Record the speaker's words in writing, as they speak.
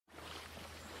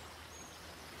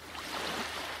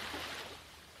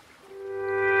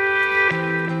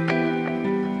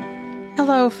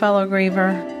Hello, fellow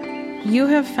griever. You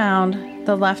have found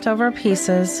the Leftover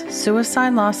Pieces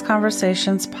Suicide Loss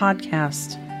Conversations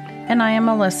podcast, and I am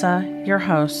Melissa, your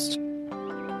host.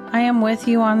 I am with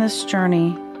you on this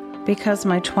journey because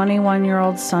my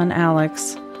 21-year-old son,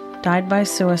 Alex, died by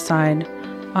suicide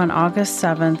on August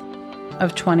 7th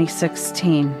of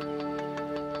 2016.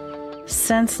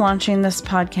 Since launching this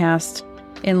podcast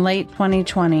in late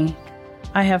 2020,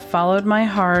 I have followed my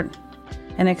heart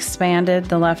and expanded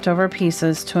the Leftover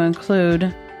Pieces to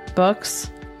include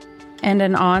books and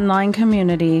an online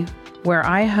community where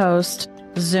I host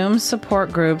Zoom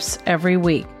support groups every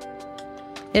week.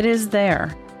 It is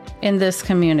there, in this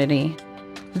community,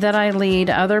 that I lead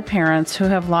other parents who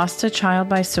have lost a child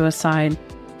by suicide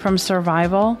from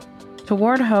survival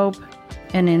toward hope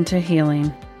and into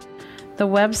healing. The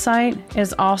website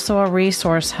is also a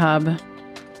resource hub,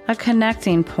 a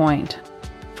connecting point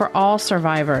for all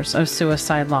survivors of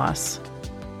suicide loss.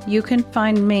 You can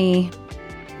find me,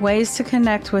 ways to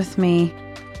connect with me,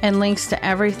 and links to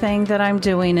everything that I'm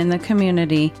doing in the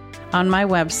community on my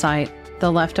website,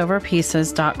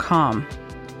 theleftoverpieces.com.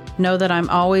 Know that I'm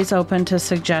always open to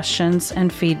suggestions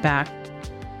and feedback.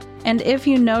 And if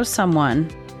you know someone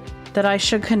that I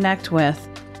should connect with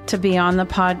to be on the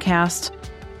podcast,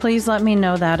 please let me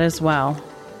know that as well.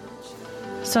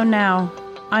 So now,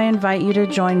 I invite you to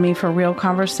join me for real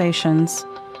conversations,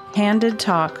 candid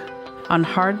talk on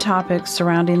hard topics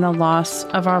surrounding the loss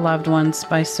of our loved ones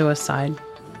by suicide.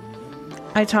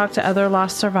 I talk to other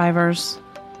loss survivors,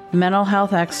 mental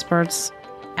health experts,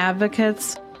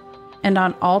 advocates, and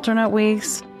on alternate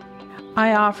weeks,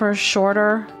 I offer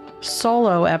shorter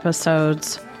solo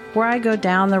episodes where I go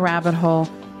down the rabbit hole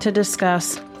to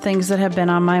discuss things that have been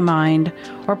on my mind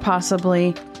or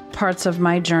possibly parts of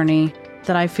my journey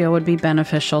that I feel would be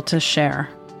beneficial to share.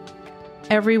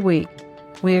 Every week,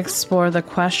 we explore the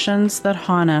questions that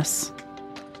haunt us,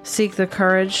 seek the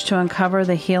courage to uncover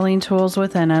the healing tools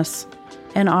within us,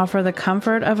 and offer the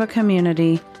comfort of a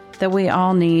community that we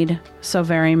all need so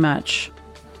very much.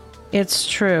 It's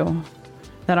true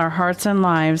that our hearts and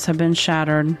lives have been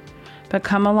shattered, but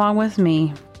come along with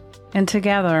me, and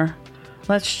together,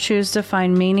 let's choose to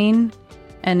find meaning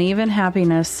and even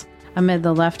happiness amid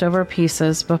the leftover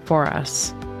pieces before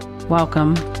us.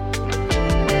 Welcome.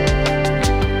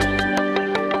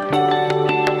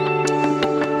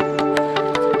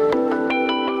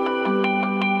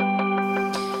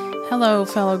 Hello,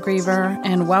 fellow griever,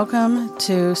 and welcome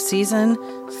to Season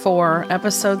 4,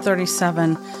 Episode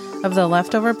 37 of the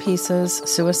Leftover Pieces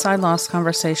Suicide Loss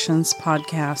Conversations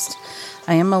podcast.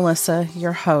 I am Melissa,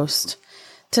 your host.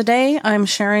 Today, I'm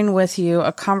sharing with you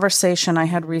a conversation I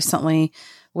had recently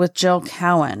with Jill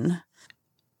Cowan.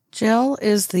 Jill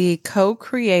is the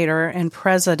co-creator and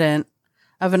president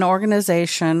of an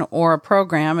organization or a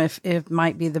program, if it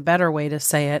might be the better way to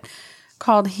say it,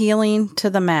 called Healing to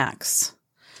the Max.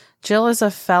 Jill is a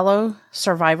fellow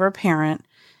survivor parent,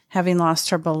 having lost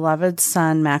her beloved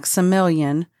son,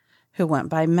 Maximilian, who went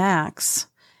by Max,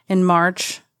 in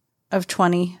March of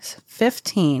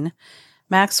 2015.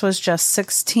 Max was just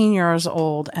 16 years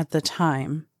old at the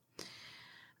time.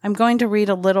 I'm going to read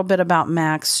a little bit about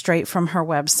Max straight from her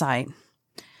website.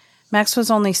 Max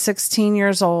was only 16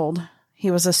 years old.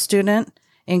 He was a student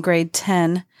in grade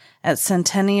 10 at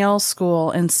Centennial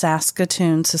School in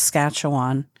Saskatoon,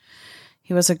 Saskatchewan.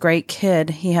 He was a great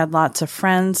kid. He had lots of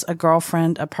friends, a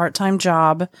girlfriend, a part-time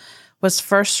job, was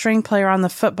first-string player on the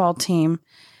football team,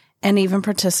 and even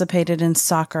participated in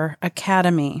soccer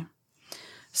academy.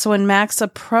 So when Max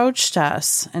approached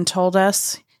us and told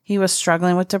us he was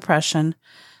struggling with depression,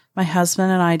 my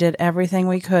husband and I did everything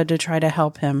we could to try to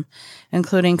help him,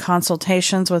 including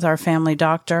consultations with our family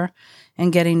doctor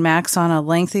and getting Max on a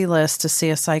lengthy list to see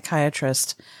a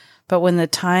psychiatrist. But when the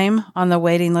time on the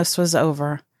waiting list was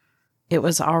over, it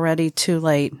was already too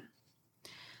late.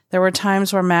 There were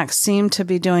times where Max seemed to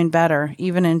be doing better,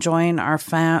 even enjoying our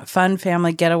fun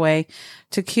family getaway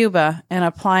to Cuba and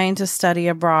applying to study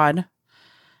abroad.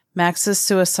 Max's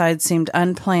suicide seemed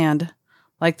unplanned,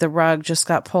 like the rug just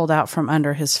got pulled out from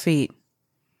under his feet.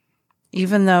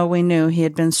 Even though we knew he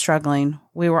had been struggling,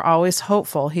 we were always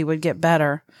hopeful he would get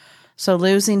better, so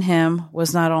losing him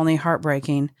was not only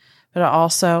heartbreaking, but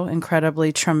also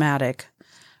incredibly traumatic.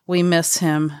 We miss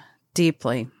him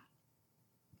deeply.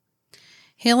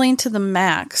 Healing to the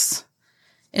Max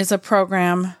is a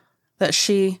program that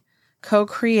she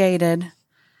co-created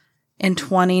in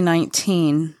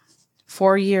 2019,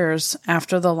 4 years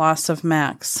after the loss of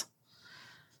Max.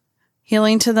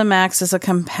 Healing to the Max is a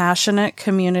compassionate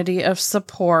community of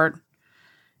support.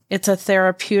 It's a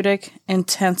therapeutic,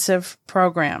 intensive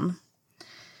program.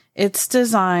 It's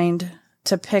designed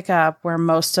to pick up where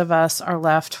most of us are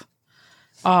left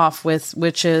off with,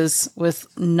 which is with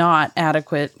not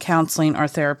adequate counseling or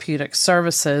therapeutic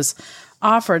services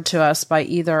offered to us by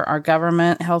either our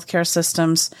government healthcare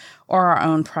systems or our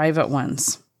own private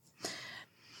ones.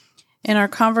 In our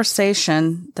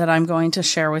conversation that I'm going to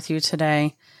share with you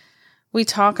today, we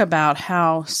talk about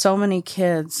how so many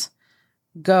kids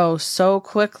go so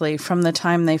quickly from the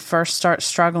time they first start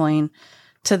struggling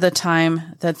to the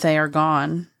time that they are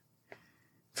gone.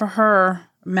 For her,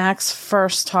 Max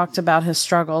first talked about his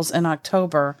struggles in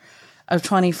October of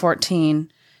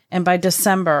 2014, and by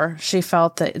December, she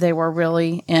felt that they were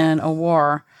really in a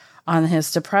war on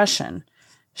his depression.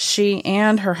 She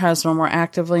and her husband were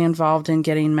actively involved in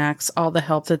getting Max all the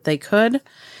help that they could.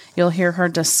 You'll hear her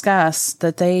discuss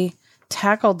that they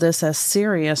tackled this as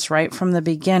serious right from the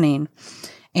beginning,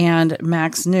 and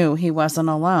Max knew he wasn't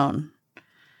alone.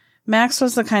 Max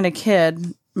was the kind of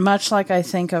kid, much like I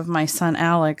think of my son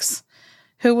Alex,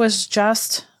 who was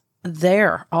just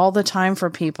there all the time for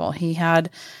people. He had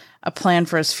a plan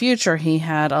for his future. He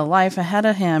had a life ahead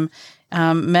of him.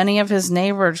 Many of his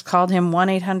neighbors called him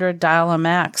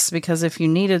 1-800-DIAL-A-MAX because if you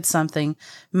needed something,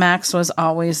 Max was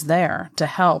always there to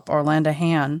help or lend a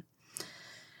hand.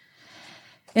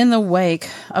 In the wake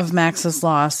of Max's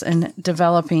loss and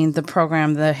developing the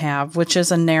program they have, which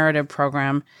is a narrative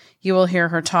program, you will hear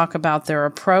her talk about their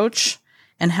approach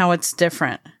and how it's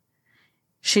different.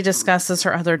 She discusses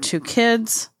her other 2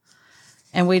 kids,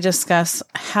 and we discuss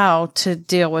how to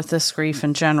deal with this grief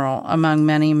in general, among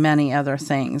many, many other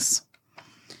things.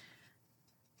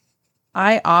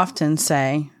 I often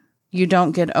say, you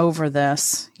don't get over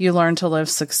this. You learn to live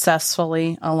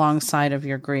successfully alongside of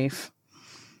your grief.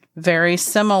 Very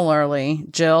similarly,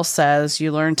 Jill says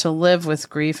you learn to live with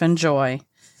grief and joy,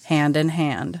 hand in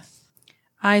hand.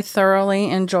 I thoroughly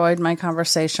enjoyed my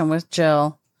conversation with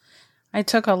Jill. I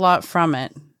took a lot from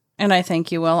it, and I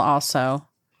think you will also.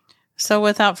 So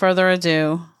without further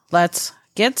ado, let's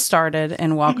get started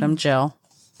and welcome Jill.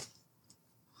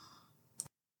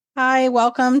 Hi,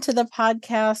 welcome to the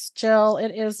podcast, Jill. It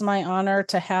is my honor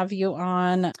to have you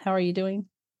on. How are you doing?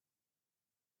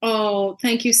 Oh,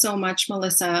 thank you so much,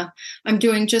 Melissa. I'm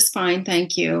doing just fine,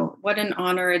 thank you. What an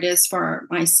honor it is for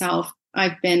myself.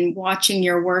 I've been watching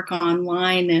your work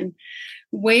online and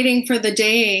waiting for the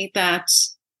day that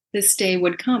this day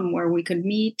would come where we could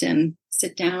meet and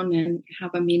sit down and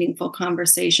have a meaningful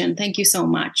conversation. Thank you so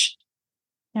much.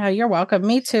 Yeah, you're welcome.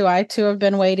 Me too. I too have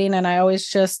been waiting, and I always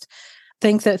just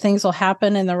think that things will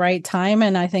happen in the right time.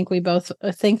 And I think we both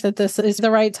think that this is the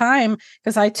right time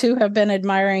because I too have been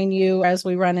admiring you as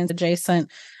we run into adjacent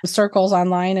circles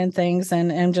online and things.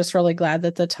 And I'm just really glad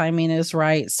that the timing is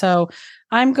right. So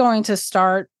I'm going to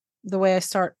start the way I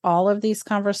start all of these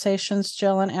conversations,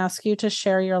 Jill, and ask you to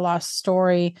share your lost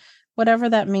story, whatever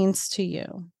that means to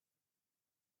you.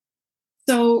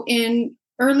 So in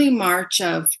early March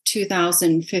of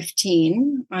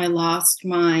 2015, I lost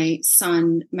my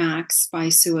son, Max, by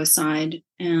suicide.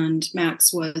 And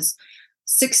Max was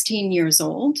 16 years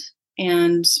old.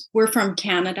 And we're from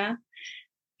Canada.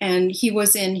 And he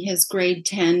was in his grade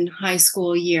 10 high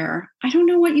school year. I don't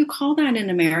know what you call that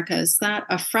in America. Is that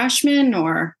a freshman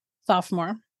or?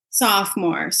 Sophomore.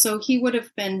 Sophomore. So he would have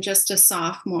been just a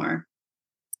sophomore.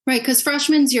 Right, because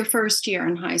freshman's your first year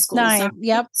in high school.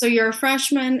 Yep. So you're a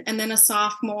freshman and then a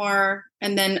sophomore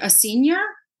and then a senior?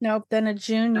 Nope, then a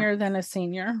junior, then a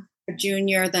senior. A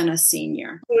junior, then a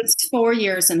senior. So it's 4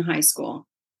 years in high school.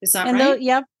 Is that right?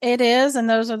 Yep, it is. And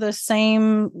those are the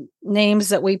same names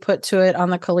that we put to it on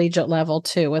the collegiate level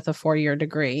too with a 4-year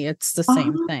degree. It's the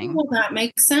same thing. Well, that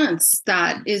makes sense.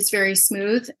 That is very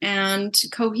smooth and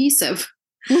cohesive.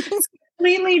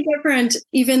 Completely different,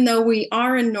 even though we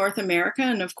are in North America.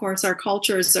 And of course, our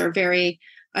cultures are very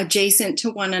adjacent to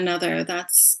one another.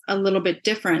 That's a little bit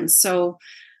different. So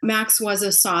Max was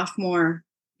a sophomore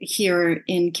here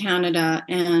in Canada,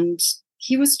 and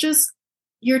he was just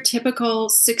your typical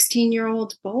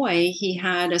 16-year-old boy. He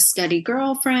had a steady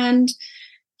girlfriend.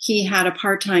 He had a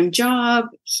part-time job.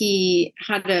 He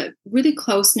had a really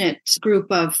close-knit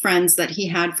group of friends that he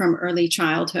had from early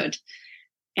childhood.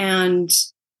 And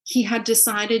he had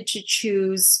decided to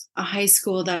choose a high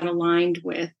school that aligned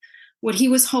with what he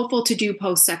was hopeful to do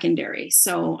post-secondary.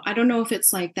 So I don't know if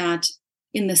it's like that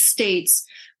in the States,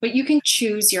 but you can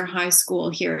choose your high school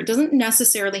here. It doesn't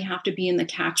necessarily have to be in the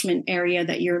catchment area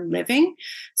that you're living.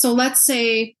 So let's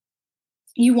say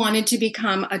you wanted to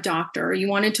become a doctor, or you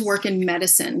wanted to work in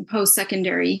medicine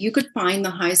post-secondary, you could find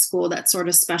the high school that sort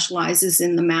of specializes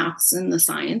in the maths and the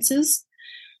sciences.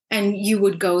 And you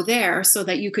would go there so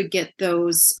that you could get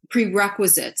those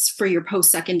prerequisites for your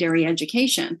post-secondary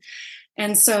education.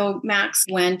 And so Max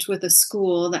went with a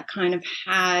school that kind of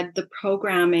had the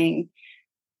programming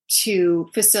to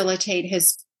facilitate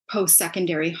his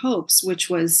post-secondary hopes,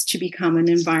 which was to become an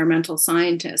environmental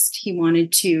scientist. He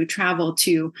wanted to travel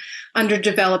to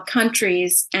underdeveloped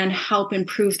countries and help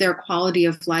improve their quality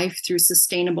of life through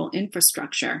sustainable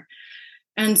infrastructure.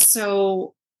 And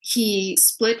so he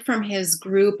split from his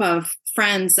group of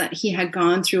friends that he had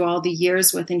gone through all the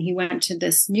years with, and he went to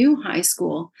this new high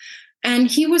school.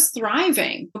 And he was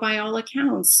thriving by all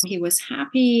accounts. He was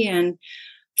happy and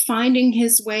finding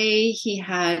his way. He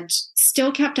had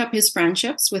still kept up his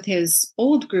friendships with his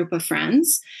old group of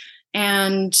friends.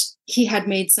 And he had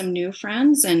made some new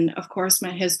friends and, of course,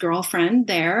 met his girlfriend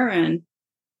there. And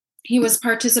he was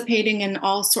participating in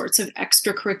all sorts of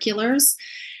extracurriculars.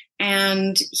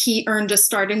 And he earned a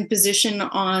starting position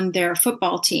on their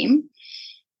football team.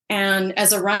 And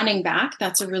as a running back,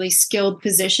 that's a really skilled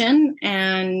position.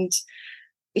 And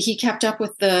he kept up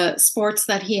with the sports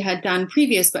that he had done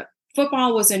previous, but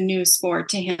football was a new sport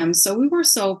to him. So we were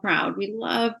so proud. We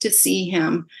loved to see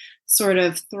him sort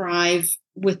of thrive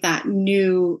with that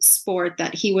new sport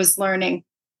that he was learning.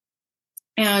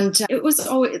 And it was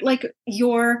always like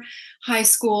your high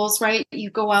schools, right? You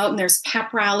go out and there's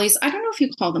pep rallies. I don't know if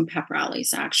you call them pep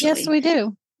rallies, actually. Yes, we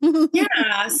do.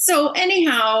 Yeah. So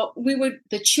anyhow,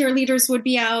 the cheerleaders would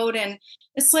be out, and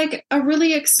it's like a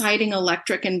really exciting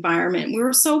electric environment. We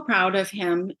were so proud of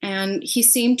him, and he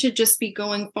seemed to just be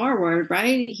going forward,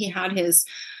 right? He had his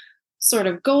sort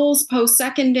of goals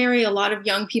post-secondary. A lot of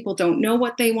young people don't know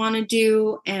what they want to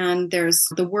do, and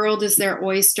the world is their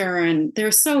oyster, and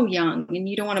they're so young, and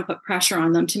you don't want to put pressure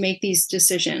on them to make these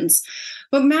decisions.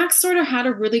 But Max sort of had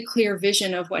a really clear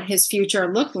vision of what his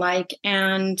future looked like,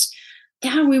 and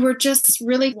yeah, we were just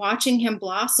really watching him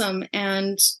blossom.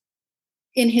 And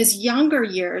in his younger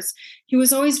years, he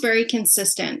was always very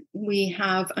consistent. We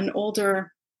have an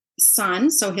older son,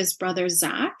 so his brother,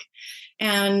 Zach,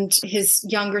 and his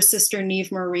younger sister,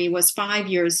 Neve Marie, was 5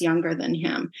 years younger than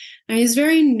him. And he's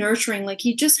very nurturing. Like,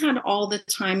 he just had all the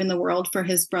time in the world for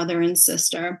his brother and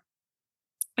sister.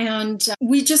 And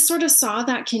we just sort of saw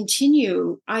that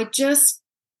continue. I just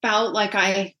felt like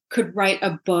I could write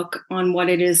a book on what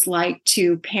it is like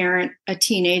to parent a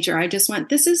teenager. I just went,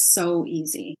 this is so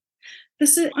easy.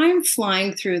 I'm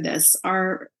flying through this.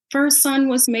 Our first son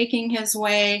was making his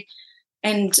way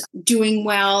and doing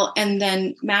well. And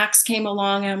then Max came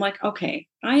along, and I'm like, okay,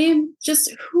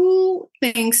 who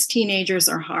thinks teenagers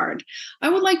are hard? I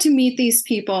would like to meet these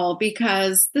people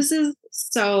because this is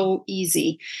so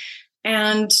easy.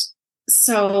 And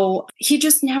so he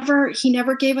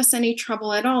never gave us any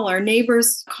trouble at all. Our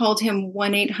neighbors called him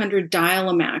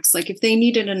 1-800-DIAL-A-MAX. Like, if they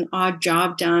needed an odd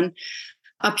job done.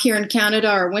 Up here in Canada,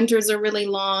 our winters are really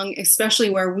long, especially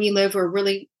where we live. We're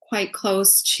really quite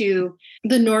close to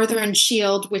the Northern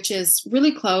Shield, which is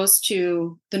really close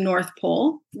to the North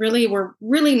Pole. Really, we're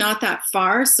really not that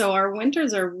far. So our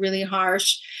winters are really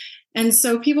harsh. And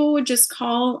so people would just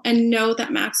call and know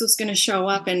that Max was going to show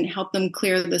up and help them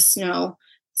clear the snow.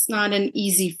 It's not an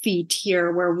easy feat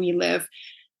here where we live.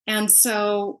 And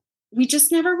so we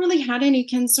just never really had any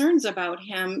concerns about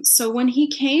him. So when he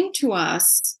came to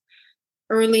us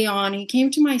early on, he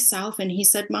came to myself and he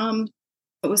said, Mom,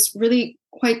 it was really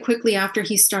quite quickly after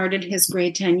he started his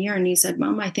grade 10 year. And he said,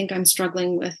 Mom, I think I'm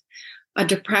struggling with a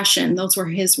depression. Those were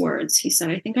his words. He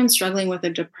said, I think I'm struggling with a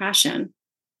depression.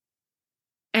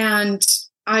 And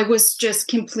I was just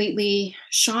completely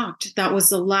shocked. That was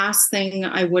the last thing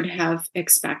I would have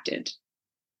expected.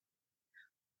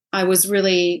 I was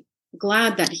really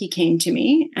glad that he came to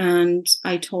me, and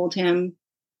I told him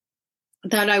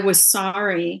that I was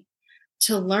sorry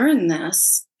to learn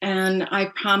this. And I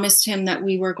promised him that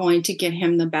we were going to get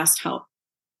him the best help.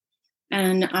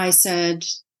 And I said,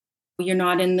 you're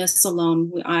not in this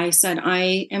alone. I said,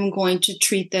 I am going to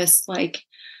treat this like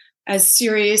as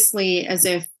seriously as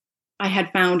if I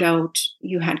had found out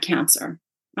you had cancer.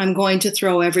 I'm going to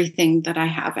throw everything that I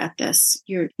have at this.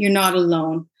 You're not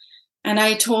alone. And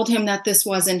I told him that this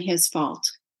wasn't his fault.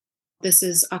 This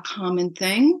is a common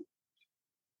thing.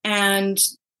 And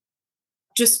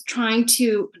just trying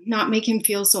to not make him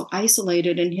feel so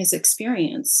isolated in his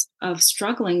experience of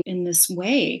struggling in this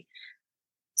way.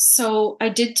 So I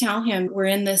did tell him we're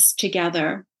in this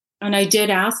together. And I did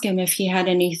ask him if he had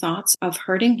any thoughts of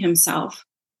hurting himself.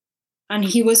 And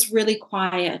he was really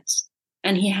quiet,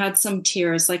 and he had some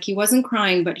tears. Like, he wasn't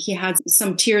crying, but he had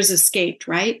some tears escaped,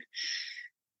 right?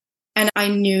 And I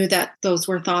knew that those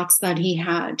were thoughts that he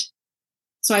had.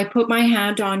 So I put my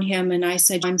hand on him and I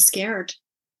said, I'm scared.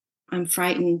 I'm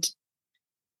frightened.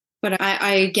 But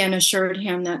I again assured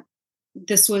him that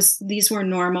these were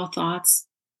normal thoughts.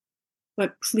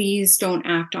 but please don't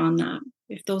act on that.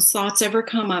 If those thoughts ever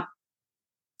come up,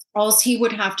 all he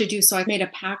would have to do. So I made a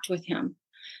pact with him.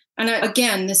 And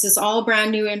again, this is all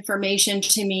brand new information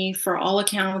to me. For all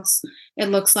accounts, it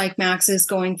looks like Max is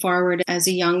going forward as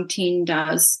a young teen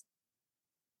does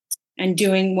and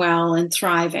doing well and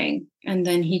thriving. And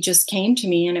then he just came to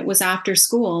me, and it was after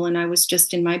school, and I was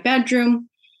just in my bedroom.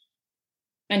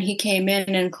 And he came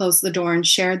in and closed the door and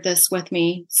shared this with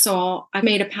me. So I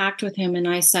made a pact with him, and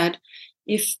I said,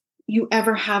 if you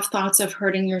ever have thoughts of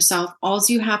hurting yourself, all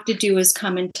you have to do is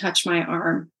come and touch my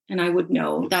arm, and I would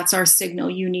know that's our signal.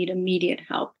 You need immediate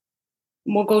help.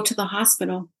 And we'll go to the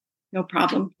hospital. No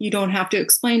problem. You don't have to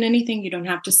explain anything. You don't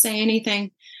have to say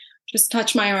anything. Just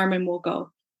touch my arm and we'll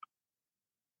go.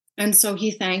 And so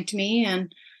he thanked me,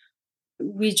 and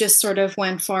we just sort of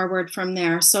went forward from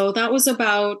there. So that was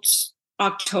about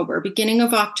October, beginning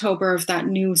of October of that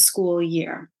new school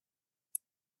year.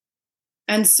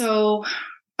 And so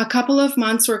a couple of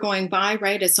months were going by,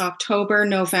 right? It's October,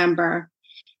 November,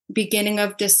 beginning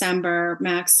of December.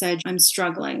 Max said, I'm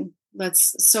struggling.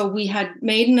 So we had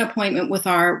made an appointment with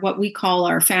what we call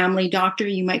our family doctor.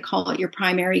 You might call it your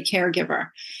primary caregiver.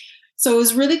 So it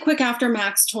was really quick after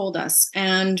Max told us.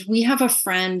 And we have a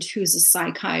friend who's a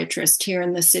psychiatrist here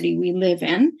in the city we live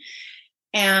in.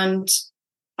 And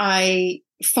I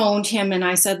phoned him and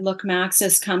I said, look, Max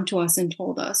has come to us and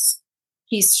told us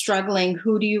he's struggling.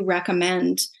 Who do you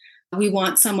recommend? We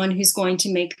want someone who's going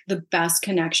to make the best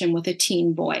connection with a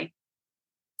teen boy.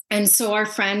 And so our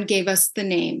friend gave us the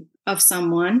name of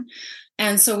someone.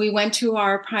 And so we went to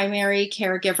our primary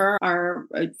caregiver, our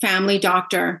family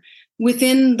doctor.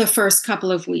 Within the first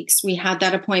couple of weeks, we had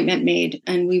that appointment made,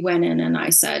 and we went in and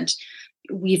I said,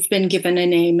 we've been given a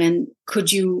name, and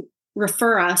could you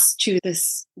refer us to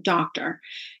this doctor?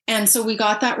 And so we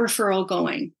got that referral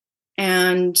going,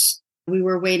 and we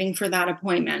were waiting for that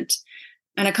appointment.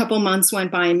 And a couple months went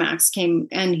by, and Max came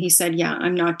and he said, yeah,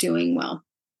 I'm not doing well.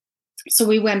 So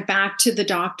we went back to the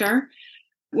doctor.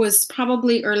 It was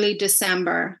probably early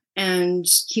December, and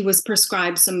he was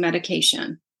prescribed some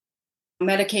medication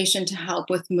to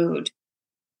help with mood.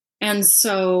 And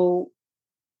so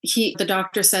the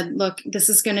doctor said, look, this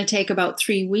is going to take about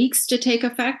 3 weeks to take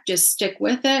effect. Just stick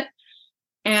with it.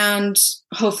 And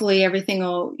hopefully everything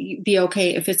will be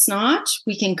okay. If it's not,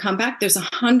 we can come back. There's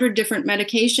 100 different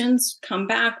medications. Come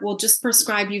back. We'll just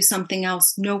prescribe you something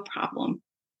else. No problem.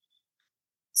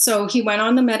 So he went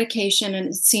on the medication and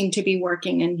it seemed to be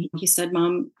working. And he said,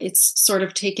 Mom, it's sort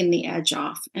of taken the edge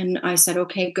off. And I said,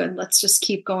 okay, good. Let's just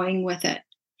keep going with it.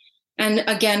 And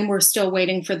again, we're still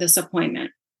waiting for this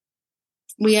appointment.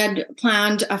 We had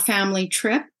planned a family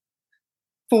trip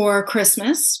for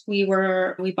Christmas. We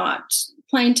bought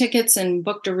plane tickets and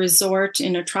booked a resort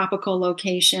in a tropical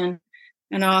location.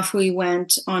 And off we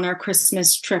went on our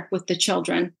Christmas trip with the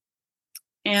children.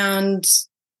 And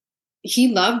he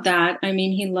loved that. I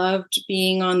mean, he loved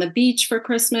being on the beach for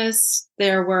Christmas.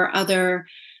 There were other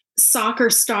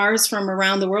soccer stars from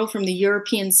around the world, from the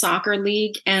European Soccer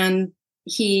League. And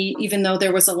even though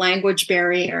there was a language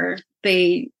barrier,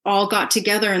 they all got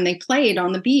together and they played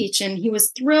on the beach. And he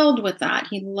was thrilled with that.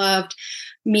 He loved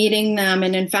meeting them.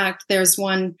 And in fact, there's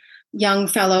one young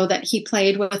fellow that he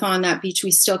played with on that beach. We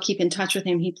still keep in touch with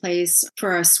him. He plays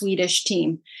for a Swedish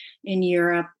team in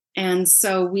Europe. And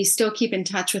so we still keep in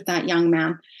touch with that young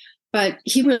man. But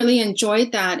he really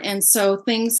enjoyed that. And so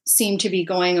things seemed to be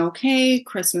going okay.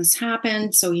 Christmas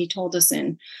happened. So he told us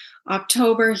in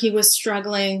October he was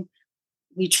struggling.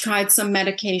 We tried some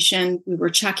medication. We were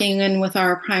checking in with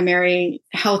our primary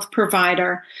health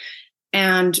provider.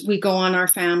 And we go on our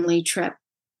family trip.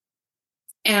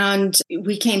 And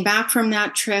we came back from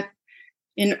that trip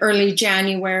in early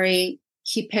January.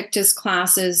 He picked his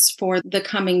classes for the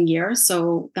coming year.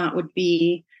 So that would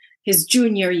be his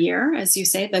junior year, as you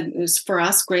say. That was for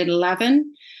us, grade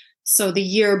 11. So the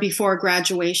year before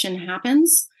graduation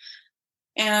happens.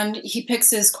 And he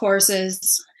picks his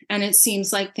courses, and it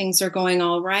seems like things are going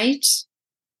all right.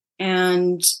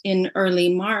 And in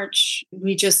early March,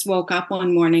 we just woke up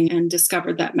one morning and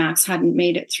discovered that Max hadn't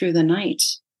made it through the night.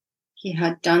 He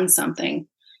had done something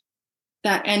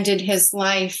that ended his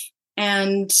life.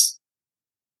 And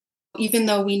even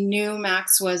though we knew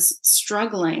Max was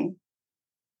struggling,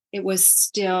 it was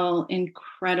still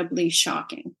incredibly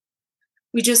shocking.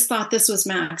 We just thought this was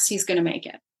Max. He's going to make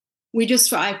it.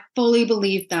 I fully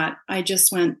believed that. I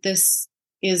just went, this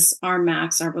is our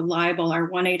Max, our reliable, our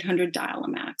 1-800 dial a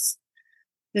Max.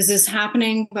 This is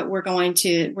happening, but we're going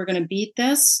to beat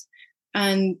this.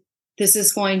 And this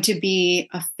is going to be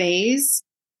a phase.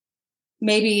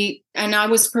 Maybe, and I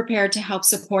was prepared to help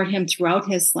support him throughout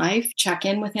his life, check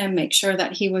in with him, make sure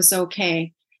that he was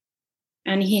okay.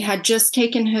 And he had just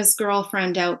taken his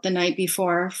girlfriend out the night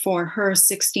before for her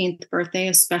 16th birthday,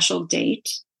 a special date.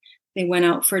 They went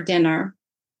out for dinner.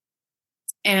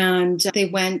 And they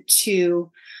went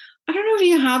to, I don't know if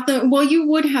you have you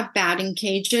would have batting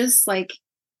cages.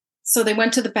 So they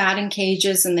went to the batting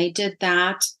cages and they did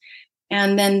that.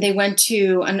 And then they went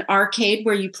to an arcade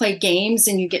where you play games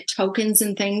and you get tokens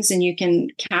and things and you can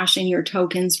cash in your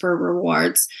tokens for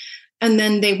rewards. And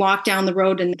then they walked down the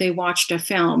road and they watched a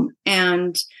film.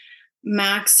 And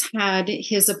Max had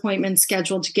his appointment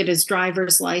scheduled to get his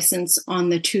driver's license on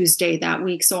the Tuesday that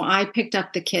week. So I picked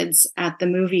up the kids at the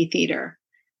movie theater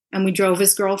and we drove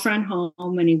his girlfriend home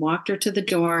and he walked her to the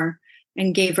door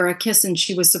and gave her a kiss. And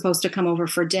she was supposed to come over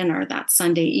for dinner that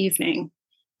Sunday evening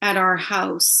at our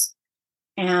house.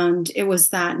 And it was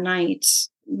that night.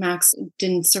 Max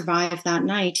didn't survive that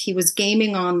night. He was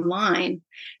gaming online,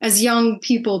 as young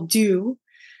people do.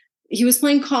 He was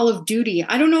playing Call of Duty.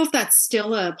 I don't know if that's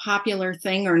still a popular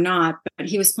thing or not, but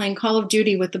he was playing Call of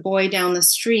Duty with the boy down the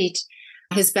street,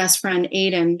 his best friend,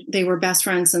 Aiden. They were best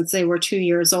friends since they were 2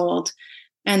 years old.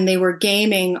 And they were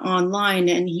gaming online.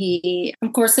 And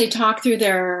of course, they talked through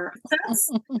their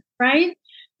right?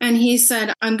 And he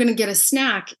said, I'm going to get a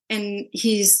snack. And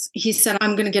he said,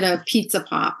 I'm going to get a pizza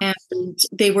pop. And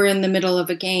they were in the middle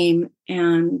of a game.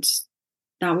 And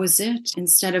that was it.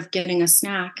 Instead of getting a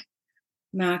snack,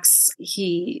 Max,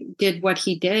 he did what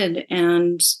he did.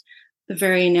 And the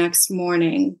very next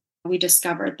morning, we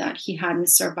discovered that he hadn't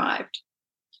survived.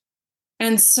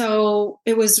 And so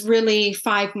it was really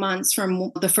 5 months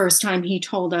from the first time he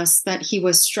told us that he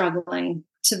was struggling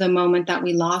to the moment that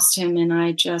we lost him. And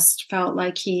I just felt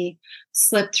like he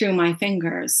slipped through my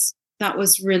fingers. That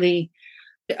was really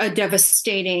a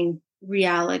devastating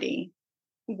reality.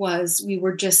 We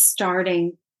were just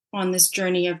starting on this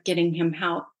journey of getting him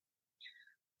help.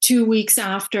 2 weeks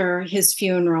after his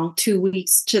funeral, 2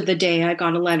 weeks to the day, I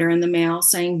got a letter in the mail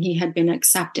saying he had been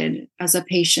accepted as a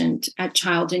patient at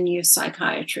Child and Youth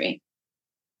Psychiatry.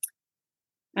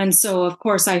 And so, of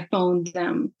course, I phoned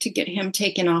them to get him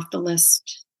taken off the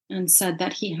list and said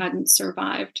that he hadn't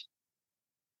survived.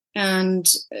 And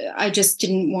I just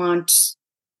didn't want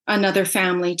another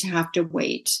family to have to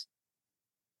wait.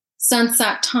 Since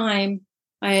that time,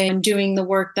 I am doing the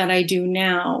work that I do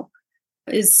now.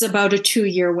 It's about a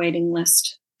 2-year waiting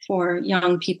list for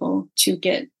young people to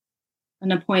get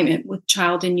an appointment with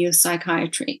Child and Youth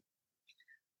Psychiatry.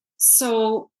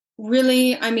 So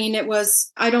really,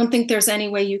 I don't think there's any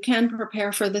way you can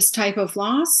prepare for this type of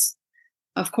loss.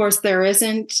 Of course, there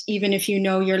isn't. Even if you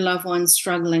know your loved one's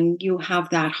struggling, you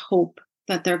have that hope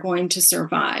that they're going to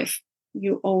survive.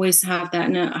 You always have that.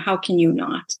 And how can you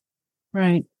not?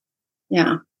 Right.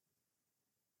 Yeah.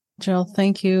 Jill,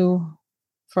 thank you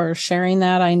for sharing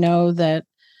that. I know that,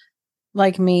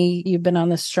 like me, you've been on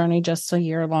this journey just a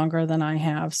year longer than I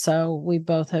have. So we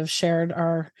both have shared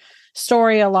our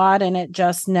story a lot, and it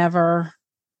just never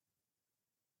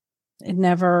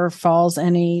falls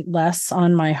any less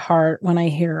on my heart when I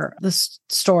hear this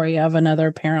story of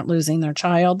another parent losing their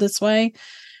child this way.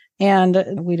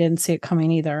 And we didn't see it coming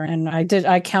either. And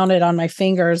I counted on my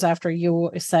fingers after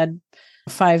you said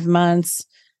 5 months,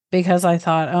 because I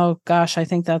thought, oh gosh, I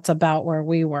think that's about where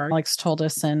we were. Alex told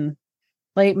us in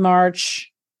late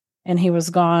March and he was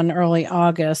gone early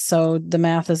August. So the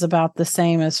math is about the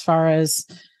same as far as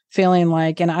feeling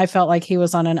like, and I felt like he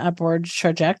was on an upward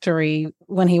trajectory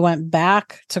when he went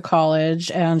back to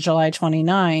college on July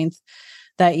 29th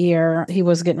that year. He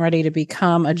was getting ready to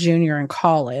become a junior in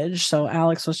college. So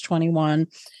Alex was 21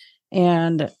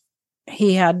 and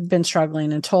he had been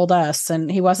struggling and told us, and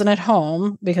he wasn't at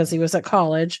home because he was at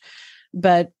college,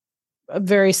 but a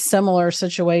very similar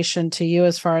situation to you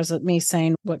as far as me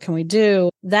saying, what can we do?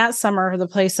 That summer, the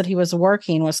place that he was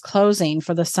working was closing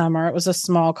for the summer. It was a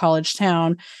small college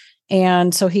town.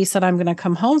 And so he said, I'm going to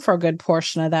come home for a good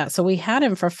portion of that. So we had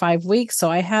him for 5 weeks. So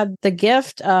I had the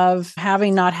gift of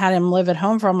having not had him live at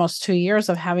home for almost 2 years,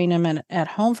 of having him at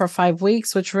home for 5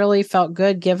 weeks, which really felt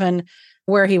good given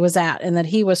where he was at and that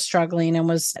he was struggling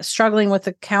with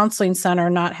the counseling center,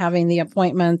 not having the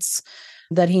appointments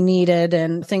that he needed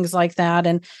and things like that.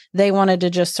 And they wanted to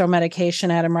just throw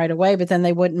medication at him right away, but then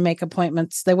they wouldn't make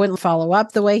appointments. They wouldn't follow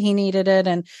up the way he needed it.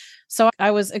 And so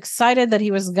I was excited that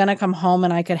he was going to come home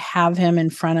and I could have him in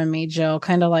front of me, Jill,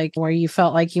 kind of like where you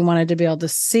felt like you wanted to be able to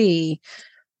see.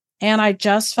 And I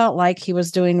just felt like he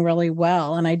was doing really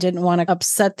well. And I didn't want to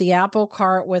upset the apple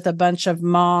cart with a bunch of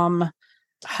mom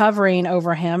hovering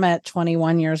over him at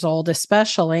 21 years old,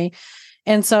 especially.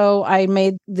 And so I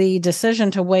made the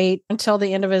decision to wait until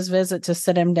the end of his visit to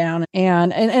sit him down.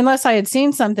 And unless I had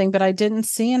seen something, but I didn't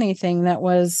see anything that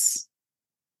was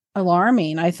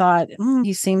alarming. I thought,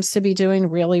 he seems to be doing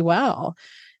really well.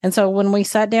 And so when we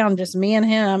sat down, just me and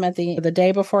him at the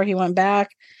day before he went back,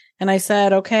 and I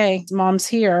said, okay, mom's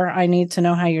here. I need to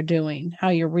know how you're doing, how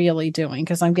you're really doing,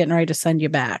 because I'm getting ready to send you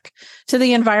back to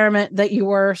the environment that you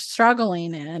were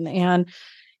struggling in. And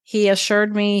he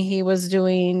assured me he was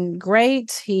doing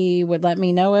great. He would let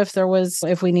me know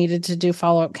if we needed to do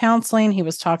follow-up counseling. He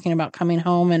was talking about coming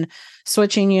home and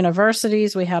switching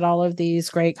universities. We had all of these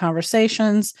great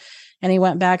conversations, and he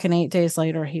went back, and 8 days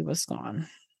later, he was gone.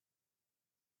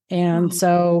 And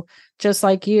so just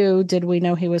like you, did we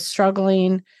know he was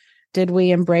struggling? Did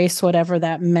we embrace whatever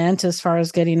that meant as far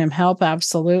as getting him help?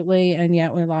 Absolutely. And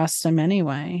yet we lost him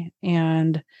anyway.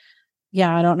 And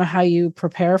yeah, I don't know how you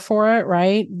prepare for it,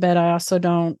 right? But I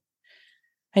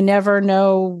never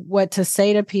know what to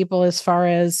say to people as far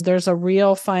as there's a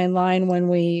real fine line when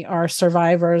we are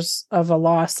survivors of a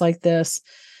loss like this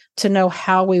to know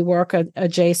how we work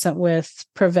adjacent with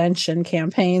prevention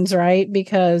campaigns, right?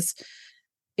 Because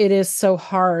it is so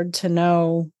hard to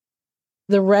know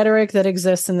the rhetoric that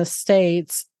exists in the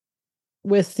States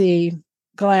with the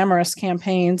glamorous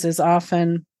campaigns is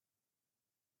often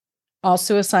all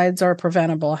suicides are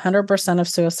preventable. 100% of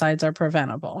suicides are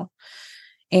preventable.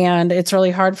 And it's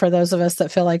really hard for those of us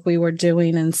that feel like we were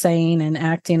doing and saying and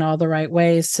acting all the right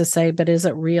ways to say, but is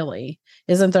it really?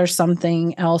 Isn't there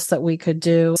something else that we could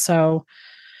do? So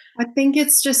I think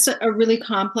it's just a really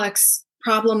complex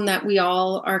problem that we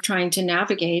all are trying to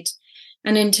navigate.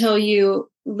 And until you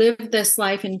live this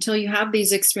life, until you have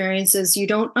these experiences, you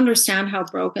don't understand how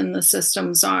broken the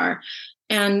systems are.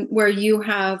 And where you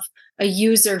have a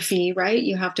user fee, right?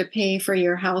 You have to pay for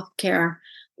your health care.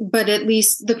 But at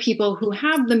least the people who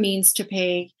have the means to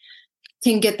pay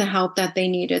can get the help that they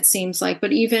need, it seems like.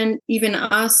 But even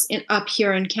us up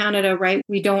here in Canada, right,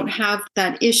 we don't have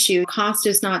that issue. Cost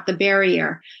is not the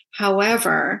barrier.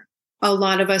 However, a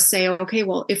lot of us say, okay,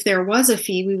 well, if there was a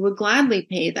fee, we would gladly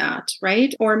pay that,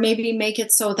 right? Or maybe make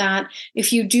it so that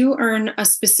if you do earn a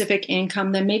specific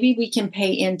income, then maybe we can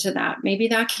pay into that. Maybe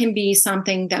that can be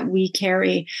something that we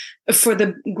carry for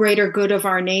the greater good of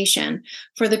our nation.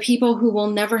 For the people who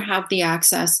will never have the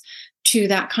access to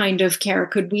that kind of care,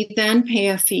 could we then pay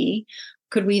a fee?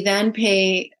 Could we then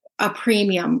pay a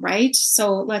premium, right?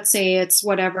 So let's say it's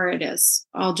whatever it is.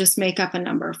 I'll just make up a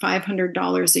number,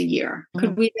 $500 a year. Mm-hmm.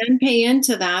 Could we then pay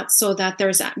into that so that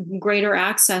there's greater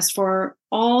access for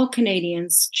all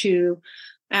Canadians to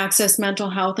access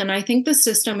mental health? And I think the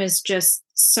system is just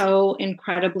so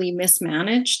incredibly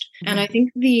mismanaged. Mm-hmm. And I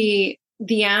think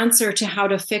the answer to how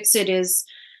to fix it is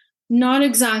not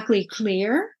exactly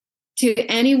clear to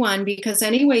anyone, because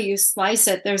any way you slice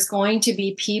it, there's going to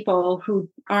be people who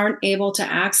aren't able to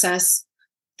access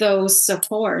those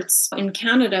supports. In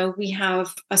Canada, we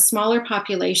have a smaller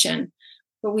population,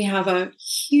 but we have a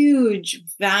huge,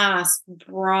 vast,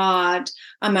 broad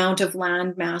amount of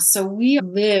land mass. So we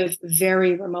live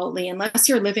very remotely. Unless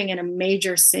you're living in a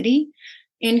major city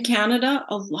in Canada,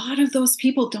 a lot of those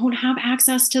people don't have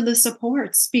access to the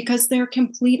supports because they're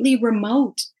completely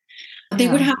remote. They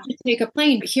would have to take a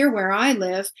plane. But here where I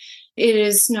live, it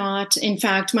is not. In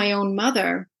fact, my own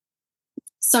mother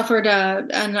suffered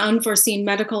an unforeseen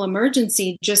medical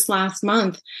emergency just last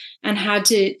month and had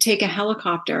to take a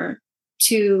helicopter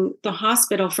to the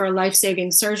hospital for a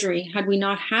life-saving surgery. Had we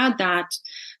not had that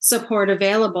support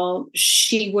available,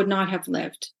 she would not have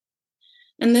lived.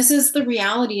 And this is the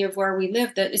reality of where we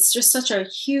live, that it's just such a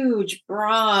huge,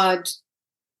 broad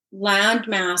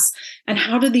landmass. And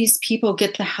how do these people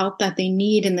get the help that they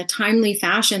need in the timely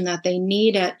fashion that they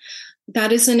need it?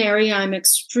 That is an area I'm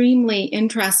extremely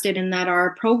interested in, that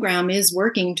our program is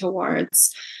working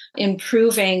towards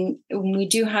improving. We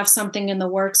do have something in the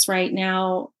works right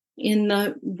now in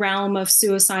the realm of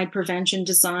suicide prevention,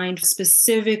 designed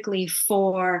specifically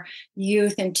for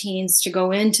youth and teens to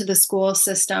go into the school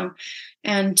system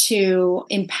and to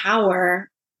empower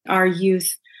our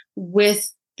youth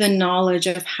with the knowledge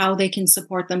of how they can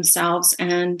support themselves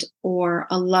and or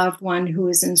a loved one who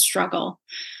is in struggle.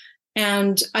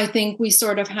 And I think we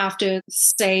sort of have to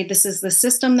say, this is the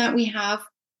system that we have.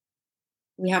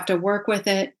 We have to work with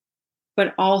it,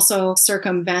 but also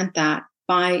circumvent that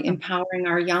by empowering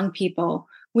our young people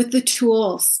with the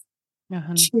tools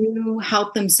to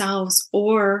help themselves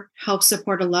or help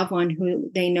support a loved one who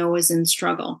they know is in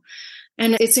struggle.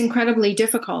 And it's incredibly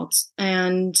difficult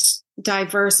and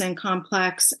diverse and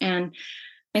complex. And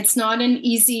it's not an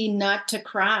easy nut to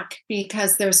crack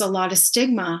because there's a lot of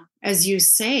stigma, as you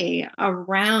say,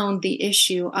 around the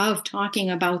issue of talking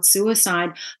about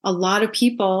suicide. A lot of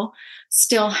people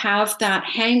still have that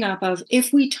hang up of,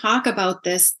 if we talk about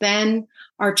this, then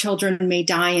our children may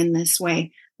die in this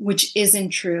way. which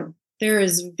isn't true. There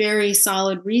is very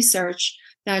solid research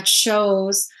that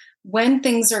shows when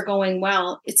things are going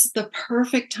well, it's the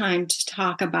perfect time to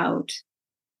talk about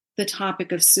the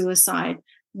topic of suicide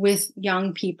with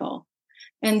young people.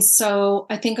 And so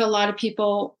I think a lot of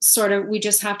people we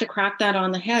just have to crack that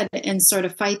on the head and sort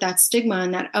of fight that stigma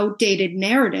and that outdated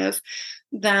narrative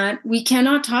that we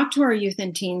cannot talk to our youth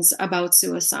and teens about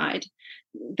suicide.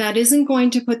 That isn't going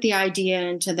to put the idea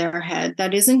into their head.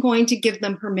 That isn't going to give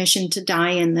them permission to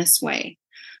die in this way.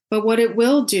 But what it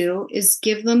will do is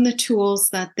give them the tools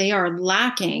that they are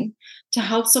lacking to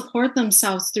help support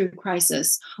themselves through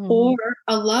crisis or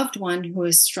a loved one who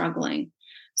is struggling.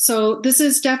 So this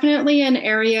is definitely an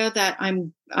area that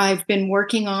I've been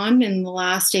working on in the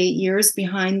last 8 years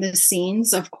behind the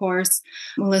scenes. Of course,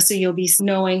 Melissa, you'll be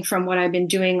knowing from what I've been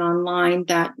doing online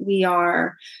that we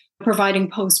are providing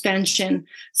post-pension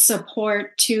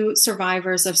support to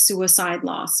survivors of suicide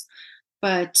loss.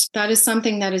 But that is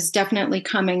something that is definitely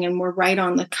coming, and we're right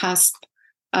on the cusp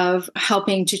of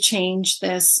helping to change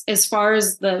this. As far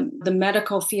as the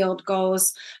medical field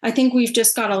goes, I think we've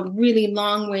just got a really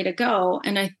long way to go.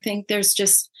 And I think there's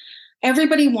just,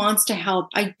 everybody wants to help.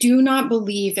 I do not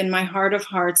believe in my heart of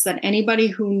hearts that anybody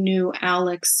who knew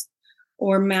Alex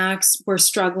or Max were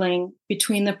struggling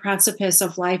between the precipice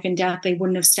of life and death, they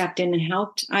wouldn't have stepped in and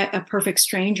helped. A perfect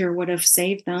stranger would have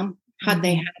saved them had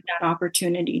they had that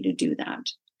opportunity to do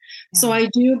that. Yeah. So I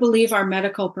do believe our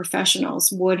medical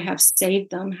professionals would have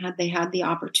saved them had they had the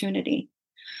opportunity.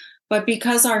 But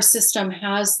because our system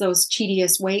has those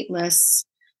tedious wait lists,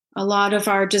 a lot of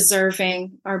our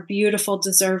beautiful,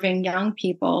 deserving young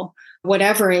people,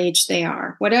 whatever age they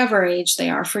are,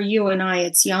 for you and I,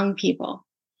 it's young people.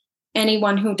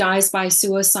 Anyone who dies by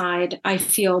suicide, I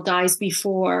feel, dies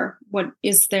before what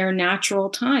is their natural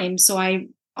time. So I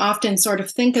often sort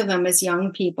of think of them as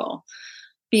young people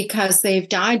because they've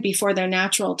died before their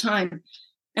natural time.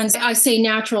 And I say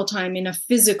natural time in a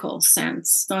physical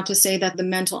sense, not to say that the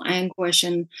mental anguish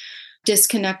and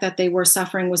disconnect that they were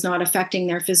suffering was not affecting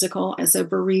their physical. As a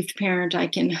bereaved parent, I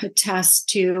can attest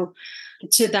to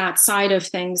that side of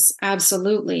things,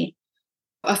 absolutely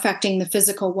affecting the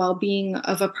physical well-being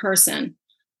of a person.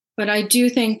 But I do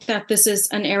think that this is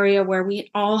an area where we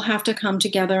all have to come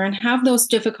together and have those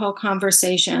difficult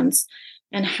conversations.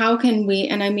 And how can we,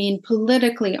 and I mean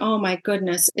politically, oh my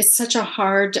goodness, it's such a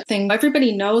hard thing.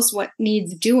 Everybody knows what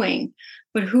needs doing,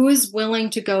 but who is willing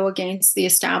to go against the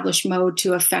established mode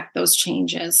to affect those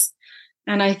changes?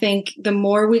 And I think the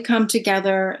more we come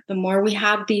together, the more we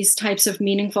have these types of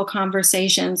meaningful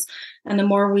conversations, and the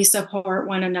more we support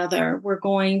one another, we're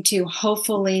going to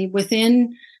hopefully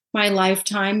within my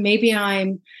lifetime, maybe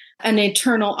I'm an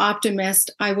eternal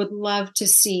optimist, I would love to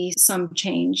see some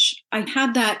change. I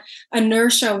had that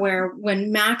inertia where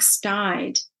when Max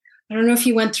died, I don't know if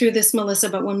you went through this, Melissa,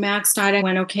 but when Max died, I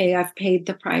went, okay, I've paid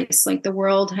the price. Like the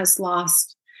world has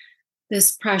lost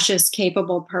this precious,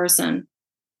 capable person.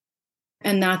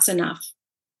 And that's enough.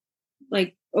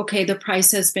 Like, okay, the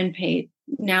price has been paid.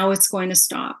 Now it's going to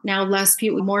stop. Now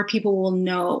more people will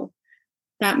know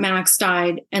that Max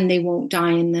died, and they won't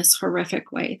die in this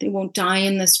horrific way. They won't die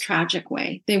in this tragic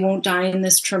way. They won't die in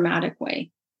this traumatic way.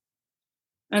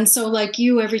 And so like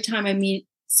you, every time I meet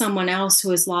someone else who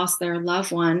has lost their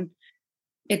loved one,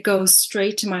 it goes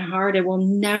straight to my heart. It will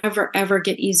never, ever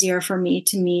get easier for me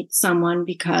to meet someone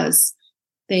because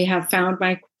they have found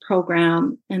my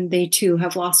program and they too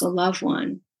have lost a loved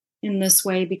one in this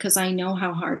way, because I know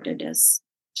how hard it is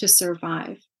to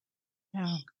survive.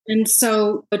 Yeah. And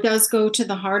so it does go to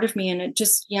the heart of me, and it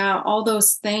just, all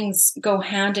those things go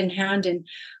hand in hand. And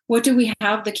what do we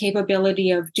have the capability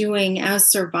of doing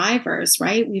as survivors,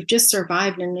 right? We've just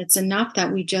survived, and it's enough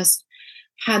that we just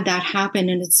had that happen.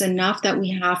 And it's enough that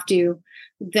we have to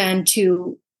then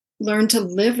to learn to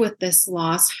live with this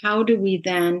loss. How do we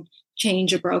then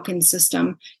change a broken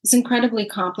system? It's incredibly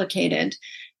complicated.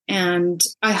 And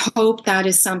I hope that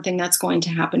is something that's going to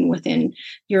happen within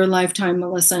your lifetime,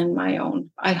 Melissa, and my own.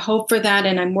 I hope for that,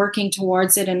 and I'm working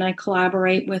towards it. And I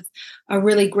collaborate with a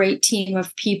really great team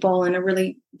of people and a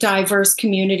really diverse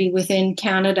community within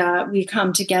Canada. We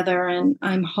come together, and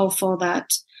I'm hopeful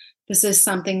that this is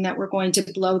something that we're going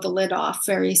to blow the lid off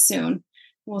very soon.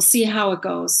 We'll see how it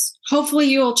goes. Hopefully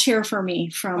you'll cheer for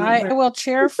me. I will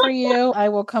cheer for you. I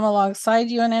will come alongside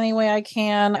you in any way I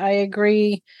can. I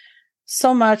agree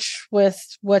so much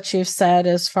with what you've said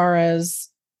as far as,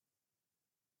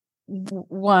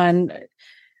 one,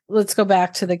 let's go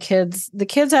back to the kids. The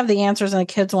kids have the answers, and the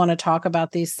kids want to talk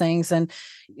about these things. And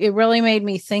it really made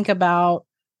me think about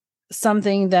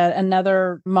something that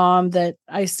another mom that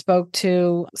I spoke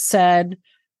to said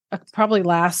probably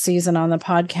last season on the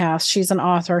podcast. She's an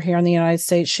author here in the United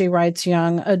States. She writes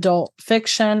young adult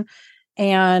fiction.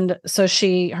 And so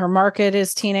her market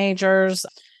is teenagers.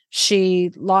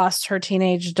 She lost her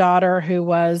teenage daughter who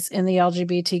was in the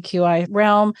LGBTQI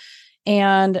realm.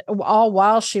 And all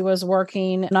while she was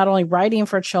working, not only writing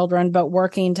for children, but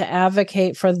working to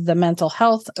advocate for the mental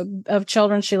health of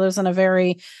children. She lives in a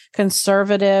very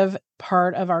conservative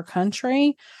part of our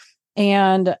country.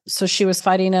 And so she was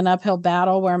fighting an uphill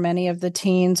battle where many of the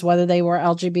teens, whether they were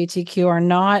LGBTQ or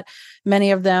not,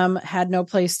 many of them had no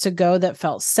place to go that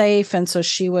felt safe. And so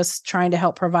she was trying to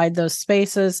help provide those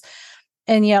spaces,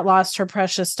 and yet lost her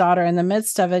precious daughter in the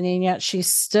midst of it. And yet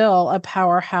she's still a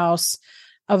powerhouse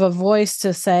of a voice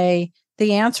to say,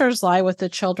 the answers lie with the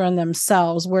children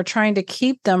themselves. We're trying to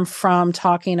keep them from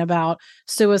talking about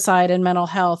suicide and mental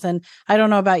health. And I don't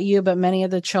know about you, but many of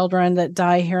the children that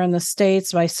die here in the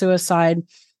States by suicide,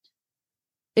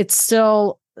 it's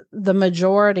still the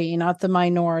majority, not the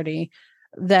minority,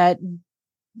 that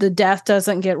the death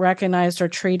doesn't get recognized or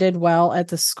treated well at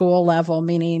the school level,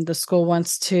 meaning the school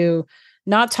wants to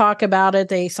not talk about it.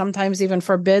 They sometimes even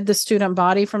forbid the student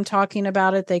body from talking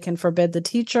about it. They can forbid the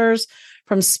teachers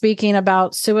from speaking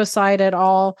about suicide at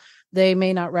all. They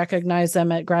may not recognize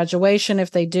them at graduation.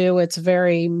 If they do, it's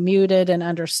very muted and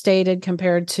understated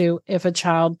compared to if a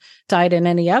child died in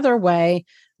any other way.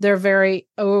 They're very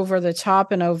over the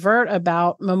top and overt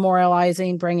about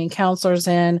memorializing, bringing counselors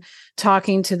in,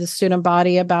 talking to the student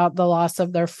body about the loss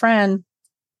of their friend,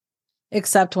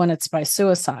 except when it's by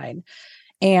suicide.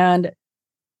 And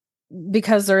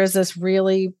because there is this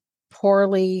really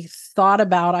poorly thought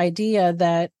about idea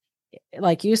that,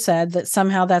 like you said, that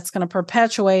somehow that's going to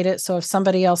perpetuate it. So if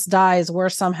somebody else dies, we're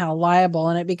somehow liable.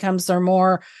 And it becomes they're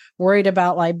more worried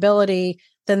about liability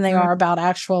than they are about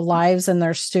actual lives and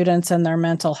their students and their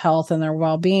mental health and their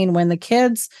well-being. When the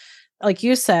kids, like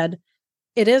you said,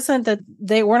 it isn't that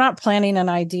we're not planning an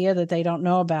idea that they don't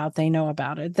know about. They know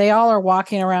about it. They all are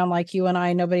walking around like you and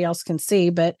I, nobody else can see,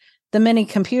 but the many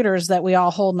computers that we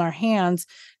all hold in our hands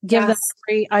give them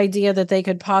every idea that they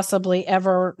could possibly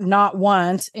ever not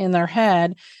want in their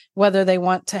head, whether they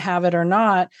want to have it or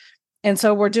not. And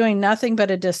so we're doing nothing but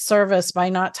a disservice by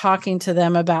not talking to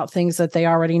them about things that they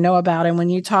already know about. And when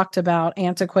you talked about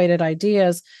antiquated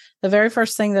ideas, the very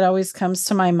first thing that always comes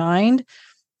to my mind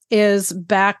is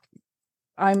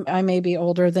I may be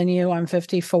older than you. I'm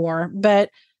 54, but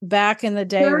back in the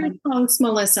day. Very close,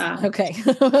 Melissa. Okay.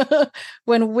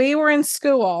 When we were in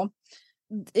school,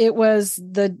 we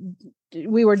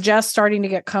were just starting to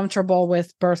get comfortable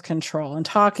with birth control and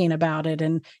talking about it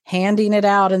and handing it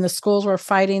out. And the schools were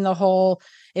fighting the whole,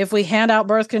 if we hand out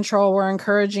birth control, we're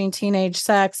encouraging teenage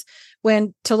sex.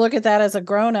 When to look at that as a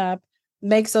grown-up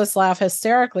makes us laugh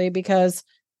hysterically, because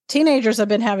teenagers have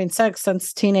been having sex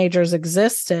since teenagers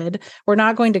existed. We're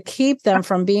not going to keep them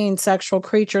from being sexual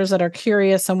creatures that are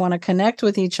curious and want to connect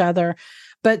with each other,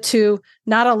 but to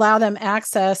not allow them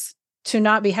access to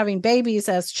not be having babies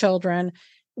as children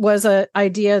was an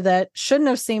idea that shouldn't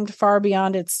have seemed far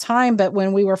beyond its time. But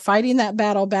when we were fighting that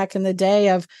battle back in the day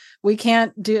of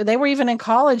they were even in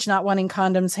college not wanting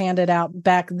condoms handed out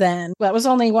back then. That was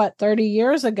only 30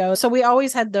 years ago. So we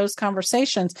always had those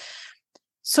conversations.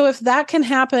 So if that can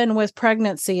happen with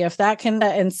pregnancy, if that can,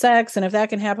 and sex, and if that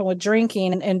can happen with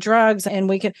drinking and drugs, and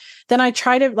then I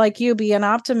try to, like you, be an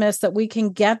optimist that we can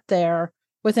get there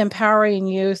with empowering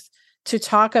youth to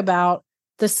talk about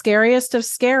the scariest of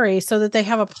scary so that they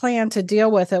have a plan to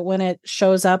deal with it when it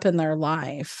shows up in their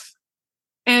life.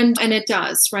 And it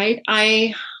does, right?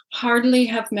 I hardly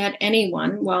have met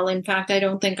anyone, well, in fact, I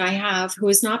don't think I have, who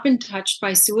has not been touched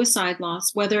by suicide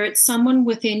loss, whether it's someone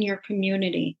within your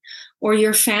community or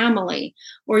your family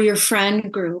or your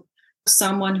friend group,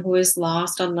 someone who has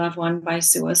lost a loved one by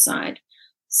suicide.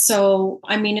 So,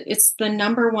 I mean, it's the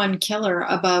number one killer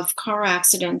above car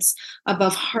accidents,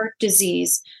 above heart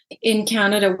disease. In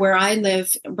Canada, where I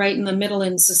live, right in the middle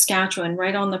in Saskatchewan,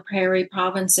 right on the prairie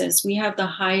provinces, we have the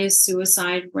highest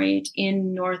suicide rate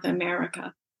in North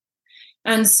America.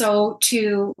 And so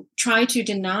to try to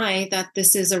deny that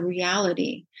this is a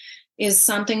reality is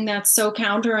something that's so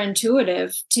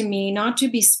counterintuitive to me not to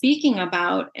be speaking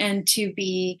about and to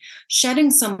be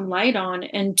shedding some light on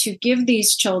and to give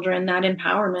these children that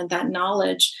empowerment, that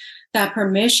knowledge, that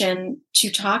permission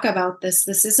to talk about this.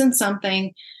 This isn't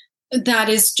something that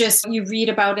is just you read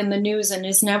about in the news and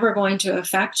is never going to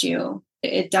affect you.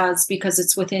 It does because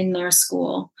it's within their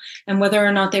school. And whether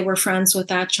or not they were friends with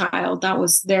that child, that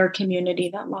was their community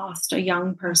that lost a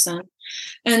young person.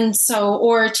 And so,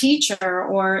 or a teacher,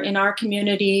 or in our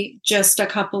community, just a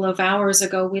couple of hours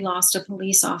ago, we lost a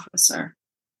police officer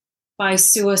by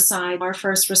suicide, our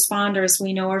first responders,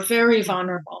 we know, are very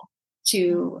vulnerable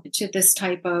to this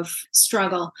type of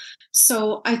struggle.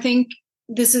 So I think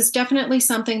this is definitely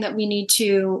something that we need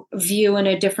to view in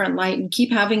a different light and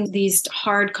keep having these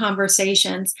hard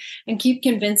conversations and keep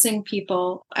convincing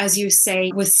people, as you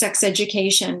say, with sex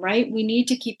education, right? We need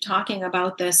to keep talking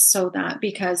about this so that,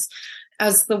 because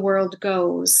as the world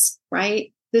goes,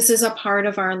 right, this is a part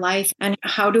of our life. And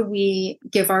how do we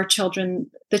give our children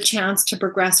the chance to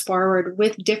progress forward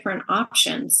with different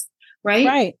options, right?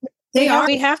 Right.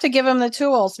 We have to give them the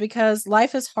tools, because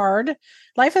life is hard.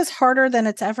 Life is harder than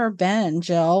it's ever been,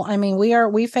 Jill. I mean,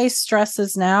 we face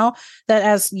stresses now that,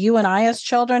 as you and I as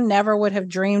children, never would have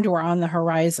dreamed were on the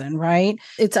horizon, right?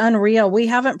 It's unreal. We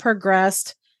haven't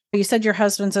progressed. You said your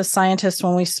husband's a scientist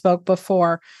when we spoke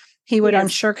before. He would, yes, I'm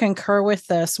sure, concur with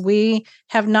this. We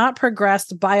have not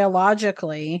progressed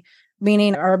biologically,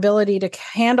 meaning our ability to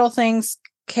handle things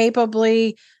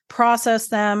capably, process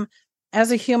them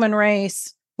as a human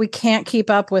race. We can't keep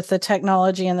up with the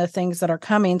technology and the things that are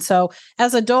coming. So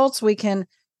as adults, we can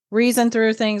reason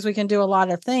through things. We can do a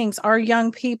lot of things. Our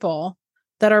young people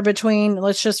that are between,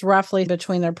 let's just roughly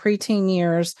between their preteen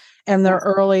years and their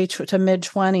early to mid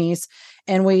 20s,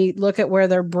 and we look at where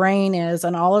their brain is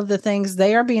and all of the things,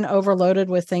 they are being overloaded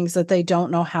with things that they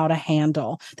don't know how to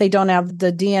handle. They don't have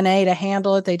the DNA to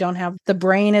handle it. They don't have, the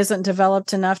brain isn't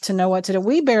developed enough to know what to do.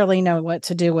 We barely know what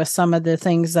to do with some of the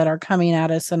things that are coming at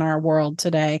us in our world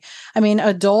today. I mean,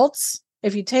 adults,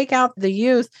 if you take out the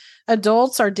youth,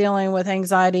 adults are dealing with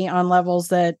anxiety on levels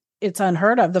that it's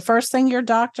unheard of. The first thing your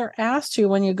doctor asks you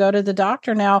when you go to the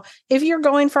doctor now, if you're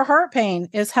going for heart pain,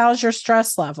 is how's your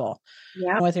stress level,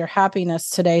 with your happiness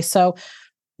today. So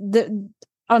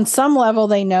on some level,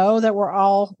 they know that we're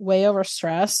all way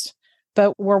overstressed,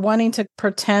 but we're wanting to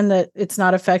pretend that it's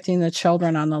not affecting the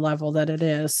children on the level that it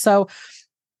is. So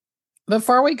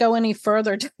before we go any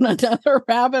further down another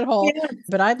rabbit hole,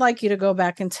 but I'd like you to go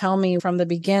back and tell me from the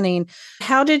beginning,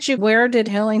 where did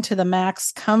Healing to the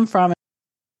Max come from?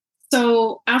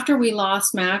 So after we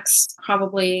lost Max,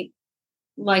 probably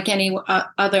like any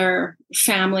other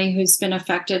family who's been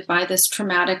affected by this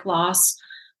traumatic loss,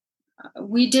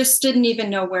 we just didn't even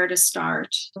know where to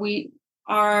start. We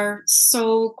are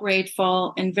so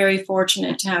grateful and very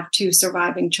fortunate to have two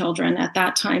surviving children. At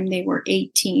that time, they were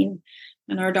 18,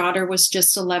 and our daughter was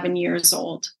just 11 years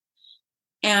old.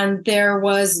 And there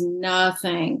was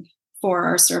nothing for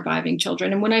our surviving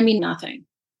children. And when I mean nothing,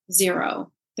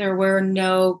 zero. There were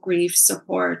no grief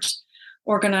support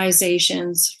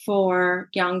organizations for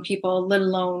young people, let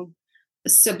alone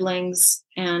siblings.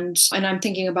 And I'm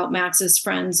thinking about Max's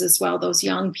friends as well, those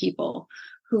young people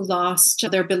who lost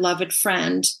their beloved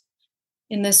friend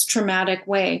in this traumatic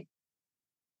way.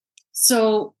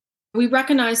 So we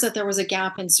recognized that there was a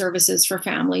gap in services for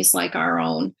families like our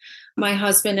own. My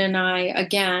husband and I,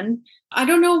 again, I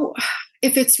don't know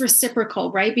if it's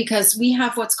reciprocal, right? Because we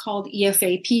have what's called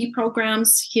EFAP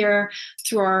programs here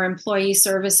through our employee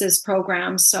services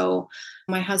program. So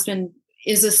my husband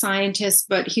is a scientist,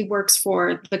 but he works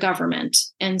for the government.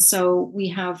 And so we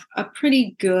have a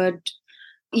pretty good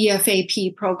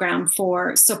EFAP program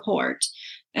for support.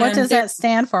 What does that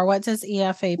stand for? What does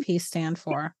EFAP stand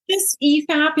for? This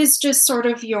EFAP is just sort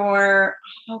of your,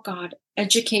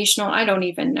 educational, I don't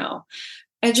even know.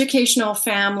 Educational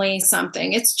family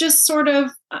something. It's just sort of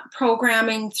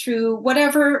programming through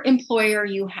whatever employer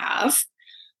you have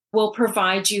will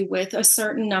provide you with a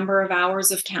certain number of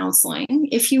hours of counseling.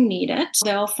 If you need it,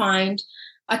 they'll find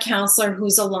a counselor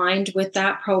who's aligned with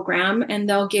that program, and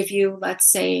they'll give you,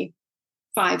 let's say,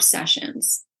 5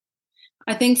 sessions.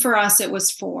 I think for us, it was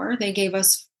 4. They gave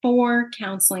us 4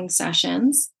 counseling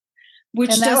sessions.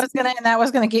 That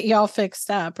was going to get you all fixed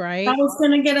up, right? That was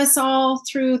going to get us all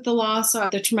through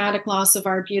the traumatic loss of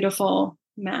our beautiful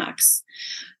Max.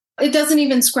 It doesn't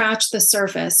even scratch the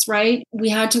surface, right? We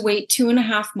had to wait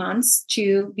 2.5 months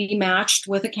to be matched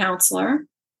with a counselor.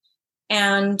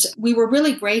 And we were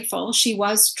really grateful. She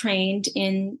was trained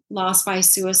in loss by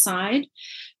suicide.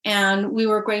 And we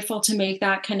were grateful to make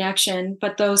that connection.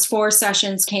 But those 4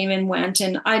 sessions came and went.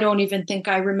 And I don't even think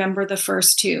I remember the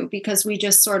first 2 because we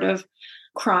just sort of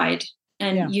cried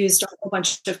and used a whole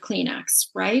bunch of Kleenex,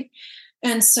 right?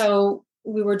 And so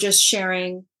we were just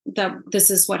sharing that this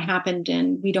is what happened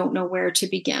and we don't know where to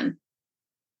begin.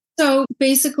 So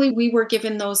basically we were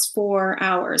given those 4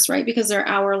 hours, right? Because they're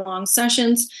hour-long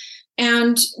sessions.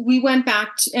 And we went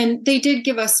back and they did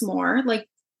give us more, like,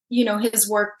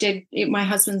 my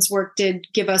husband's work did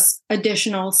give us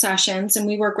additional sessions, and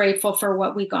we were grateful for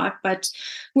what we got. But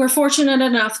we're fortunate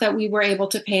enough that we were able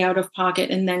to pay out of pocket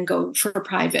and then go for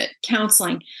private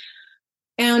counseling.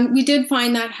 And we did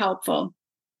find that helpful.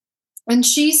 And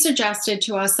she suggested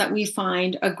to us that we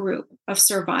find a group of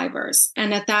survivors.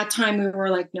 And at that time, we were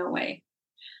like, no way.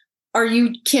 Are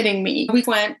you kidding me? We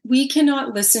went, we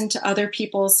cannot listen to other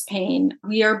people's pain.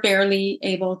 We are barely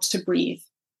able to breathe.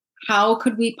 How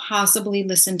could we possibly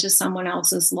listen to someone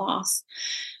else's loss?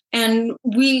 And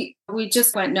we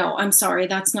just went, no, I'm sorry,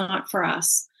 that's not for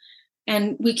us.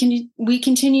 And we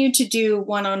continued to do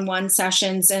one-on-one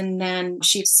sessions. And then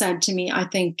she said to me, I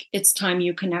think it's time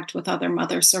you connect with other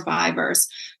mother survivors.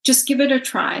 Just give it a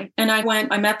try. And I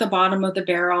went, I'm at the bottom of the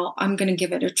barrel. I'm going to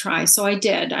give it a try. So I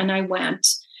did. And I went.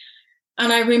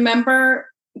 And I remember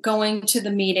going to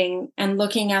the meeting and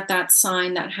looking at that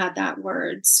sign that had that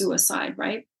word suicide,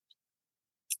 right?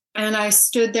 And I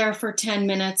stood there for 10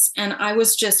 minutes and I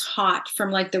was just hot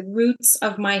from like the roots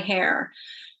of my hair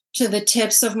to the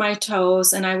tips of my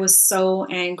toes. And I was so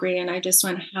angry. And I just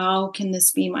went, how can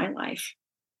this be my life?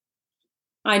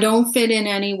 I don't fit in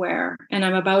anywhere. And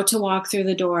I'm about to walk through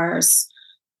the doors.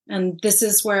 And this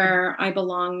is where I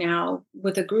belong now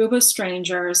with a group of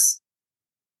strangers.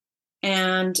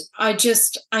 And I'm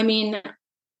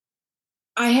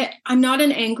not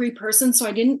an angry person.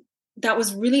 So that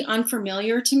was really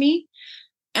unfamiliar to me.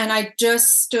 And I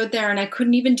just stood there and I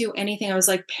couldn't even do anything. I was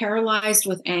like paralyzed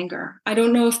with anger. I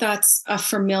don't know if that's a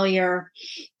familiar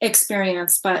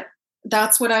experience, but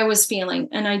that's what I was feeling.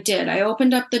 And I did. I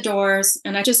opened up the doors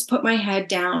and I just put my head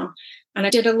down and I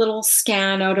did a little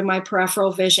scan out of my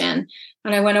peripheral vision.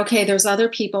 And I went, okay, there's other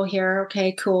people here.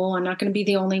 Okay, cool. I'm not going to be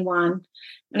the only one.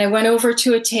 And I went over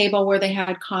to a table where they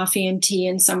had coffee and tea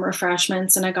and some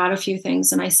refreshments. And I got a few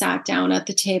things and I sat down at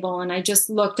the table and I just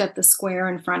looked at the square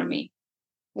in front of me.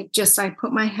 I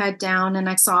put my head down and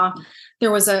I saw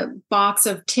there was a box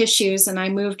of tissues and I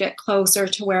moved it closer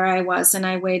to where I was and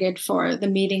I waited for the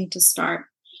meeting to start.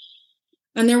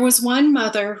 And there was one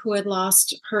mother who had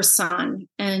lost her son,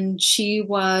 and she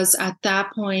was at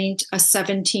that point a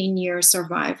 17-year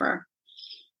survivor.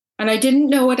 And I didn't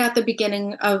know it at the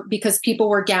beginning because people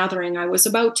were gathering. I was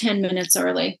about 10 minutes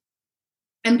early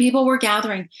and people were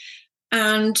gathering.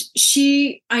 And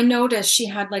I noticed she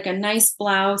had like a nice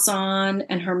blouse on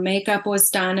and her makeup was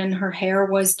done and her hair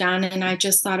was done. And I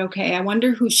just thought, okay, I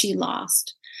wonder who she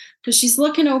lost because she's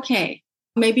looking okay.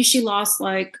 Maybe she lost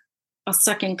like a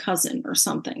second cousin or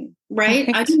something, right?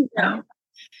 I didn't know.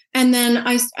 And then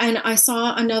I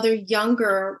saw another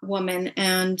younger woman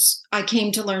and I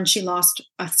came to learn she lost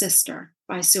a sister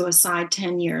by suicide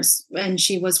 10 years. And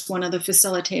she was one of the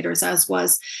facilitators, as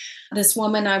was this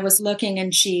woman I was looking,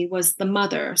 and she was the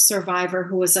mother survivor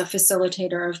who was a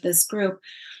facilitator of this group.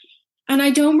 And I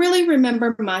don't really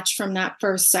remember much from that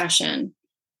first session,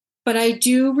 but I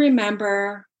do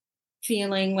remember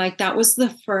feeling like that was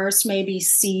the first maybe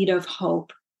seed of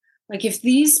hope. Like if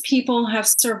these people have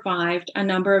survived a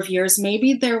number of years,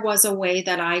 maybe there was a way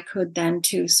that I could then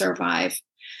too survive.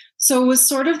 So it was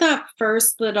sort of that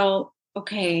first little,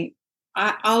 okay,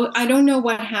 I don't know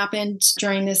what happened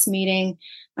during this meeting.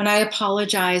 And I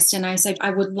apologized and I said, I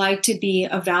would like to be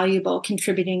a valuable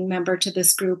contributing member to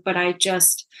this group, but I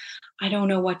don't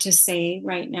know what to say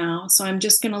right now. So I'm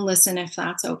just going to listen if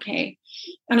that's okay.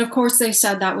 And of course they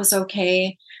said that was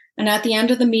okay. And at the end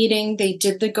of the meeting, they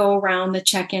did the go around, the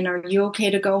check-in, are you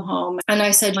okay to go home? And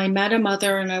I said, I met a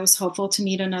mother and I was hopeful to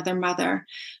meet another mother.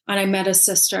 And I met a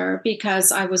sister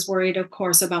because I was worried, of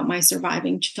course, about my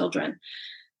surviving children.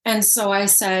 And so I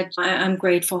said, I'm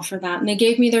grateful for that. And they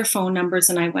gave me their phone numbers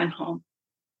and I went home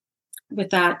with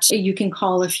that. You can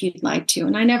call if you'd like to.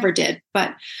 And I never did.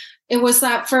 But it was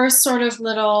that first sort of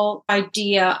little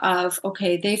idea of,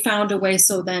 okay, they found a way,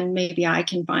 so then maybe I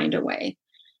can find a way.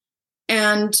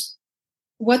 And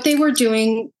what they were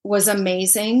doing was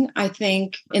amazing, I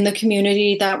think, in the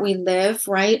community that we live,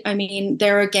 right? I mean,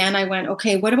 there again, I went,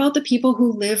 okay, what about the people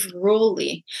who live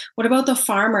rurally? What about the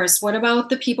farmers? What about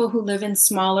the people who live in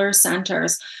smaller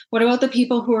centers? What about the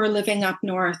people who are living up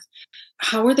north?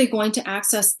 How are they going to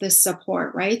access this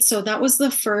support, right? So that was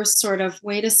the first sort of,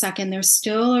 wait a second, there's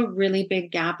still a really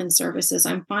big gap in services.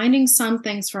 I'm finding some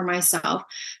things for myself.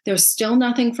 There's still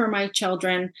nothing for my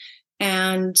children.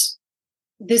 And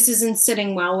this isn't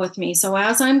sitting well with me. So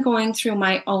as I'm going through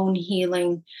my own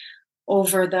healing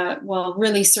over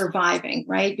really surviving,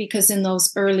 right? Because in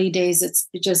those early days, it's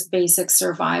just basic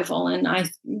survival.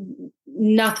 And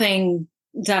nothing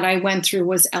that I went through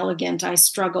was elegant. I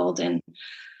struggled. And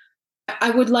I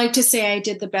would like to say I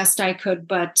did the best I could,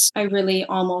 but I really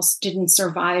almost didn't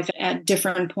survive at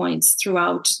different points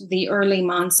throughout the early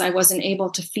months. I wasn't able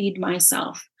to feed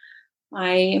myself.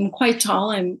 I am quite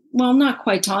tall. Not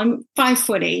quite tall. I'm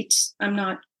 5'8". I'm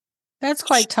not. That's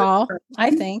quite tall,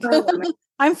 I think.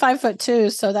 I'm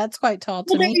 5'2", so that's quite tall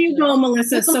to Well, there me. you go,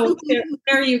 Melissa. So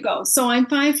there you go. So I'm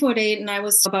 5'8", and I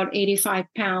was about 85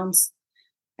 pounds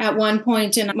at one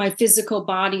point, and my physical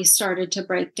body started to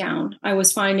break down. I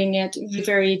was finding it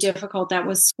very difficult. That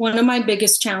was one of my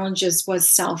biggest challenges, was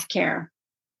self-care.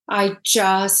 I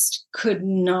just could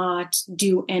not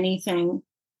do anything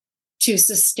to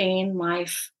sustain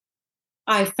life.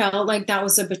 I felt like that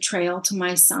was a betrayal to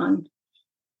my son.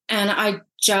 And I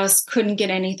just couldn't get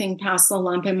anything past the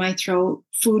lump in my throat.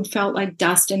 Food felt like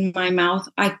dust in my mouth.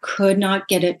 I could not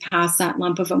get it past that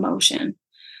lump of emotion.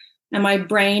 And my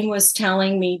brain was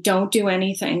telling me, don't do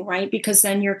anything, right? Because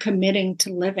then you're committing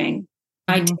to living.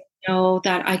 I didn't know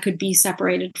that I could be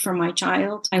separated from my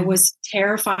child. I was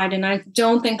terrified. And I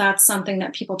don't think that's something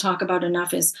that people talk about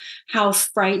enough, is how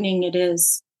frightening it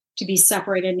is to be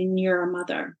separated, and you're a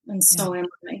mother. And so am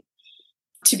I,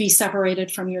 to be separated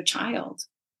from your child.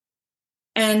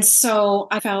 And so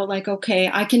I felt like, okay,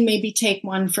 I can maybe take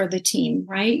one for the team,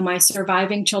 right? My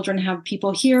surviving children have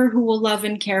people here who will love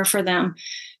and care for them.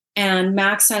 And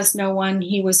Max has no one.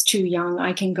 He was too young.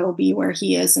 I can go be where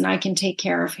he is, and I can take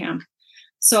care of him.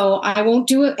 So I won't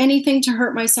do anything to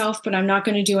hurt myself, but I'm not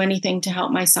going to do anything to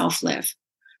help myself live.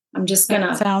 I'm just going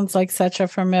to. Sounds like such a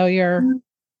familiar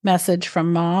message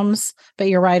from moms, but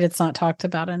you're right. It's not talked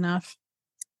about enough.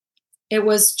 It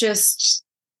was just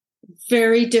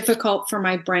very difficult for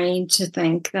my brain to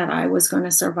think that I was going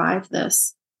to survive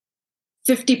this.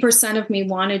 50% of me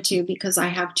wanted to, because I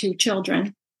have 2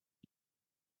 children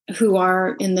who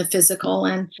are in the physical,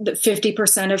 and the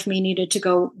 50% of me needed to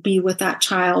go be with that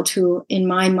child who in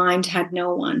my mind had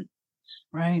no one.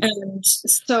 Right. And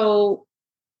so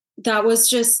that was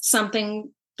just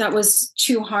something that was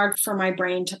too hard for my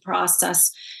brain to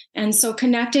process. And so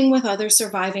connecting with other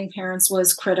surviving parents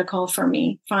was critical for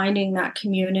me, finding that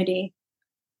community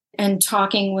and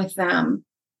talking with them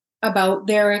about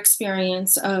their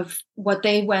experience of what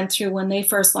they went through when they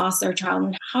first lost their child,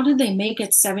 and how did they make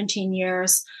it 17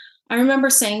 years. I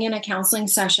remember saying in a counseling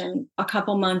session a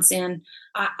couple months in,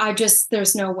 I just,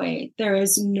 there's no way, there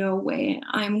is no way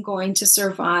I'm going to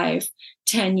survive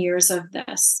 10 years of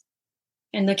this.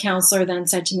 And the counselor then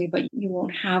said to me, but you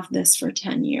won't have this for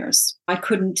 10 years. I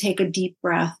couldn't take a deep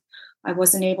breath. I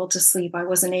wasn't able to sleep. I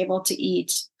wasn't able to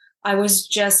eat. I was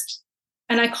just,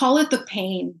 and I call it the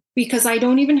pain, because I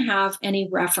don't even have any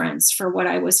reference for what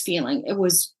I was feeling. It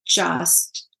was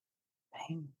just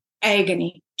Pain.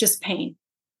 Agony, just pain,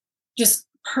 just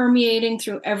permeating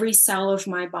through every cell of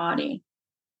my body.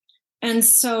 And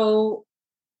so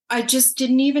I just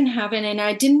didn't even have it. And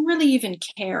I didn't really even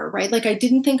care, right? Like, I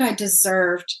didn't think I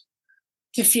deserved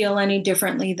to feel any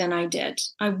differently than I did.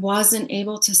 I wasn't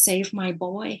able to save my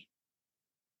boy.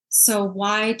 So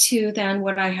why too then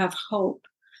would I have hope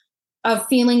of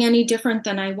feeling any different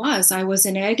than I was? I was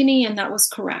in agony, and that was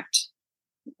correct.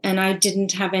 And I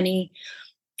didn't have any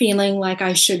feeling like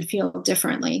I should feel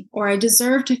differently, or I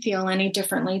deserve to feel any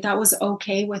differently. That was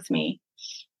okay with me.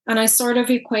 And I sort of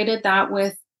equated that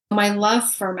with my love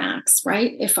for Max,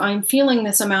 right? If I'm feeling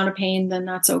this amount of pain, then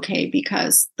that's okay,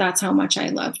 because that's how much I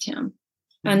loved him.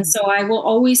 And so I will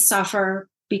always suffer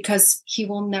because he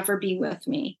will never be with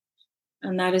me.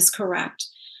 And that is correct.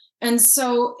 And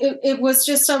so it was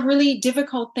just a really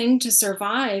difficult thing to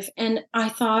survive. And I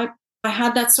thought, I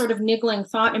had that sort of niggling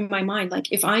thought in my mind,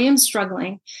 like, if I am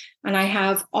struggling and I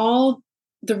have all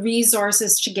the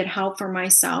resources to get help for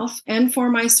myself and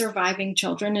for my surviving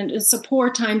children, and it's a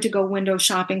poor time to go window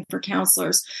shopping for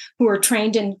counselors who are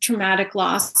trained in traumatic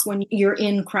loss when you're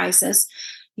in crisis,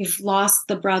 you've lost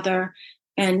the brother,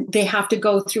 and they have to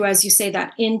go through, as you say,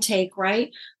 that intake,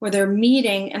 right? Where they're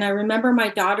meeting. And I remember my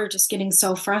daughter just getting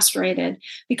so frustrated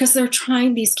because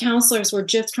these counselors were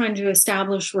just trying to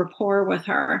establish rapport with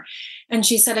her. And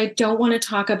she said, I don't want to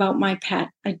talk about my pet.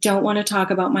 I don't want to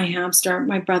talk about my hamster.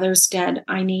 My brother's dead.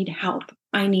 I need help.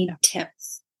 I need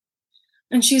tips.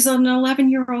 And she's an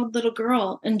 11-year-old little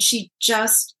girl. And she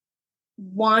just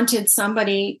wanted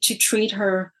somebody to treat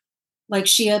her like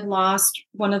she had lost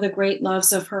one of the great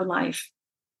loves of her life.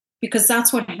 Because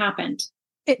that's what happened.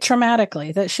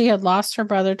 Traumatically, that she had lost her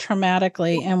brother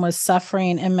traumatically and was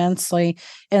suffering immensely,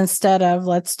 instead of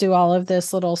let's do all of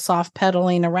this little soft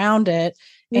pedaling around it.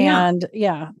 Yeah. And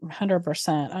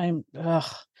 100%.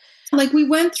 Like, we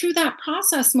went through that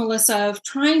process, Melissa, of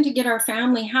trying to get our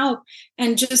family help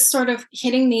and just sort of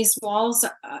hitting these walls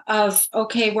of,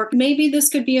 okay, maybe this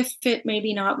could be a fit,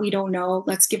 maybe not. We don't know.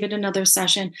 Let's give it another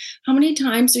session. How many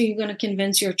times are you going to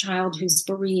convince your child who's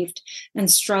bereaved and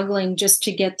struggling just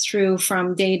to get through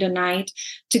from day to night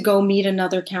to go meet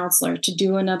another counselor, to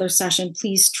do another session?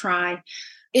 Please try.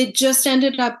 it just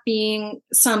ended up being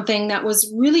something that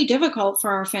was really difficult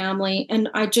for our family. And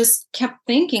I just kept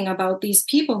thinking about these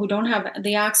people who don't have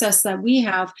the access that we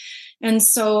have. And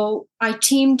so I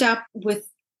teamed up with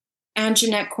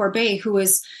Anjanette Corbet, who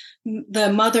is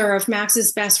the mother of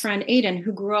Max's best friend, Aiden,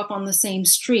 who grew up on the same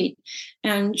street.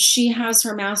 And she has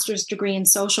her master's degree in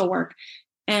social work.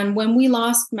 And when we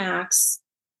lost Max,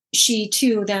 she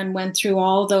too then went through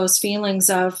all those feelings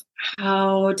of,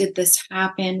 how did this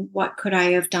happen? What could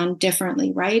I have done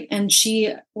differently? Right. And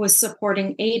she was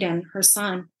supporting Aiden, her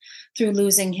son, through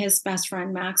losing his best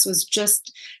friend. Max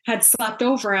had slept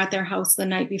over at their house the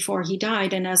night before he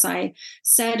died. And as I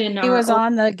said he was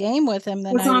on the game with him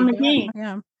the was night on the before. game.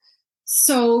 Yeah.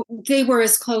 So they were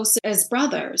as close as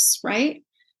brothers, right?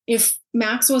 If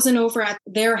Max wasn't over at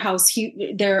their house,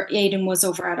 Aiden was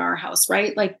over at our house,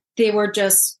 right? Like they were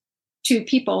just two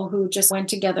people who just went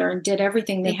together and did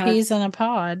everything they had. Peas in a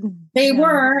pod. They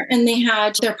were, and they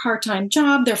had their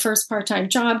first part-time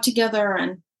job together,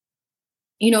 and,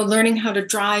 learning how to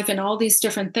drive and all these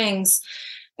different things.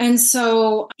 And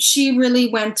so she really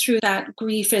went through that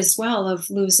grief as well of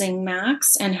losing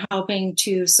Max and helping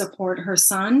to support her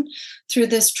son through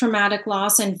this traumatic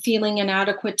loss and feeling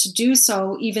inadequate to do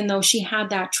so, even though she had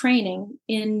that training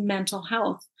in mental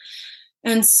health.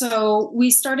 And so we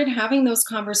started having those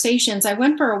conversations. I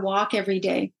went for a walk every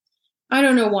day. I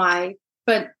don't know why,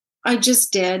 but I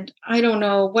just did. I don't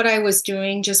know what I was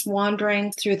doing, just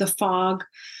wandering through the fog.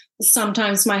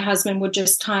 Sometimes my husband would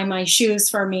just tie my shoes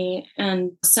for me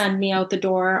and send me out the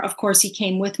door. Of course, he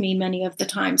came with me many of the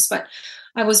times, but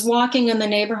I was walking in the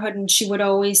neighborhood and she would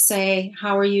always say,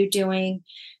 "How are you doing?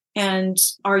 And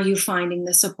are you finding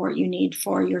the support you need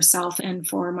for yourself and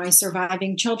for my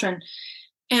surviving children?"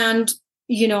 And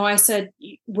I said,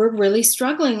 "We're really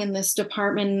struggling in this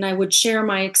department." And I would share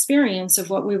my experience of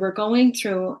what we were going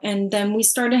through. And then we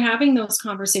started having those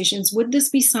conversations. Would this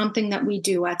be something that we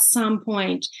do at some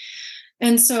point?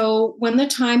 And so when the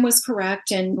time was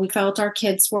correct and we felt our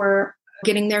kids were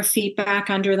getting their feet back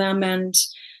under them and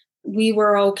we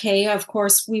were okay, of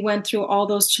course, we went through all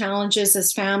those challenges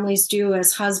as families do,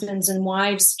 as husbands and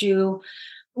wives do.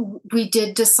 We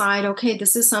did decide, okay,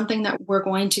 this is something that we're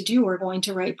going to do. We're going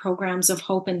to write programs of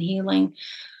hope and healing,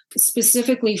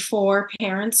 specifically for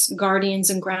parents, guardians,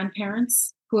 and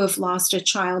grandparents who have lost a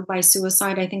child by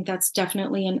suicide. I think that's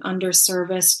definitely an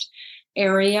underserviced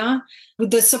area.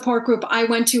 The support group I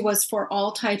went to was for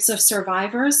all types of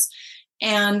survivors.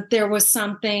 And there was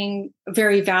something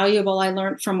very valuable I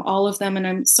learned from all of them. And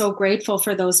I'm so grateful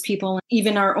for those people.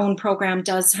 Even our own program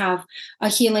does have a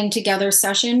healing together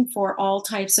session for all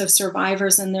types of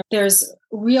survivors. And there's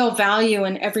real value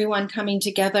in everyone coming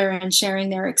together and sharing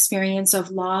their experience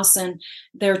of loss and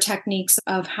their techniques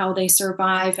of how they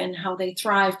survive and how they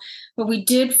thrive. But we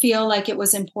did feel like it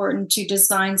was important to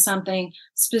design something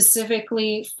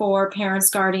specifically for parents,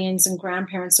 guardians, and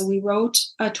grandparents. So we wrote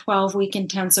a 12-week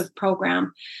intensive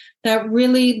program that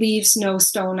really leaves no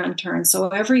stone unturned. So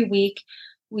every week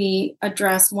we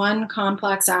address one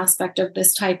complex aspect of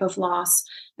this type of loss,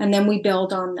 and then we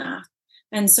build on that.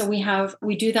 And so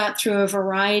we do that through a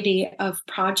variety of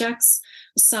projects.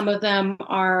 Some of them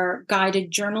are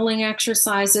guided journaling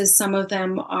exercises. Some of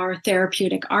them are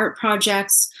therapeutic art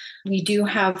projects. We do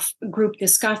have group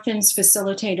discussions,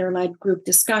 facilitator-led group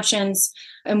discussions.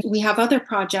 And we have other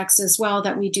projects as well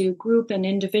that we do group and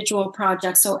individual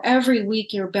projects. So every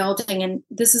week you're building, and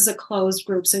this is a closed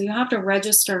group. So you have to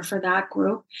register for that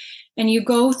group. And you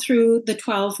go through the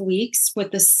 12 weeks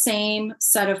with the same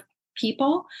set of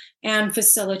people and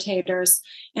facilitators.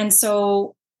 And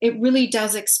so it really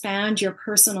does expand your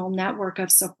personal network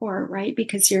of support, right?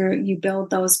 Because you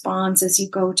build those bonds as you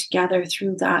go together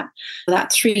through that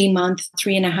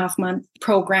 3.5 month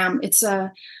program. It's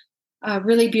a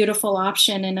really beautiful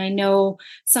option. And I know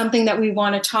something that we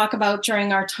want to talk about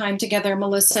during our time together,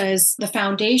 Melissa, is the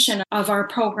foundation of our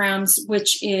programs,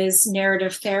 which is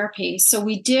narrative therapy. So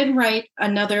we did write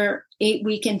another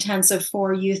 8-week intensive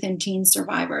for youth and teen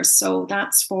survivors. So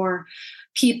that's for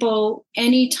people,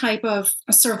 any type of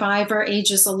survivor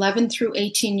ages 11 through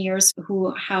 18 years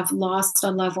who have lost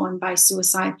a loved one by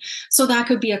suicide. So that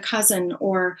could be a cousin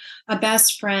or a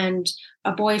best friend,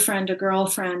 a boyfriend, a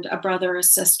girlfriend, a brother, a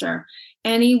sister,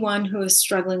 anyone who is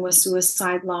struggling with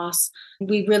suicide loss.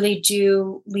 We really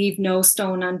do leave no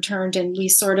stone unturned. And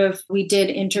we did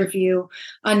interview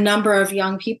a number of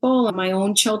young people, my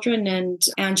own children and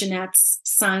Anjanette's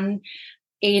son,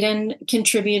 Aiden,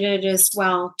 contributed as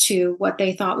well to what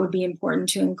they thought would be important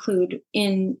to include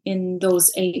in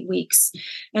those 8 weeks.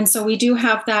 And so we do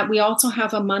have that. We also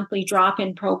have a monthly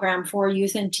drop-in program for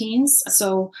youth and teens.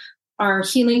 So our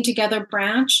Healing Together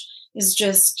branch is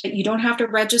just, you don't have to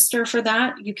register for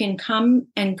that. You can come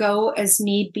and go as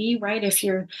need be, right? If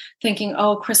you're thinking,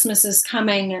 oh, Christmas is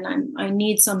coming and I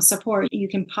need some support, you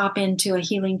can pop into a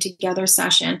Healing Together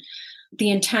session. The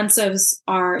intensives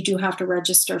you do have to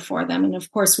register for them. And of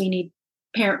course, we need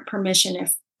parent permission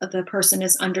if the person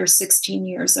is under 16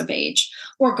 years of age,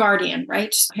 or guardian,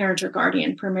 right? Parent or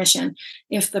guardian permission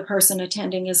if the person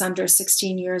attending is under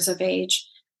 16 years of age.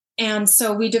 And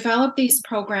so we develop these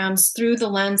programs through the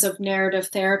lens of narrative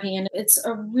therapy. And it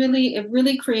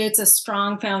really creates a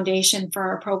strong foundation for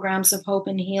our programs of hope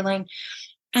and healing.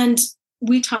 And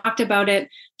we talked about it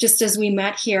just as we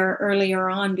met here earlier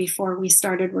on before we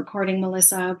started recording,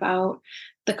 Melissa, about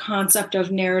the concept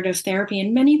of narrative therapy.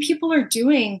 And many people are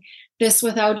doing this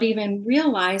without even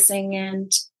realizing.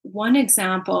 And one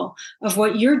example of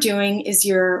what you're doing is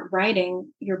you're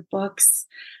writing your books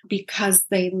because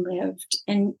they lived,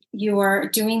 and you are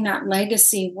doing that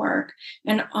legacy work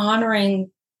and honoring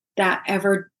that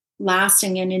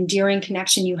everlasting and endearing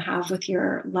connection you have with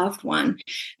your loved one.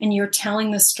 And you're telling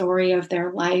the story of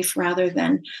their life rather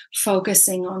than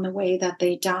focusing on the way that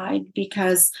they died,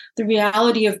 because the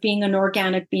reality of being an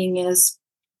organic being is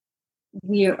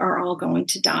we are all going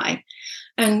to die.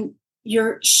 And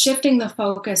you're shifting the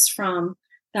focus from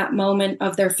that moment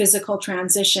of their physical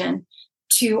transition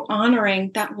to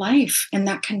honoring that life and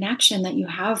that connection that you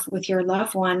have with your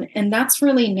loved one. And that's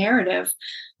really narrative.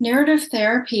 Narrative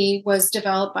therapy was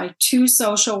developed by two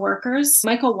social workers,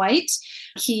 Michael White,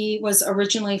 he was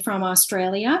originally from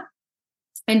Australia,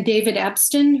 and David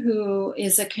Epstein, who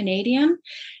is a Canadian.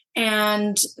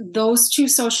 And those two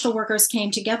social workers came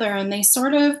together and they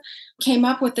sort of came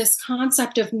up with this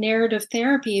concept of narrative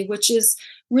therapy, which is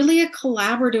really a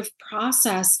collaborative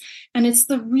process. And it's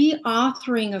the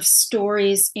reauthoring of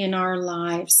stories in our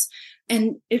lives.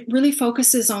 And it really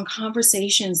focuses on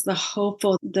conversations, the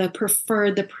hopeful, the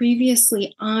preferred, the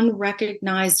previously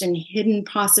unrecognized and hidden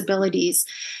possibilities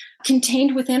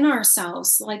contained within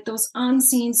ourselves, like those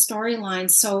unseen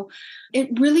storylines. So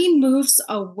it really moves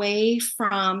away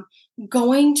from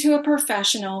going to a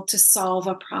professional to solve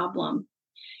a problem,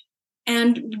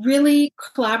 and really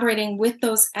collaborating with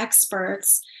those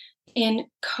experts in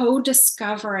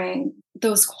co-discovering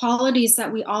those qualities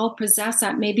that we all possess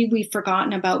that maybe we've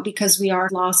forgotten about because we are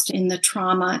lost in the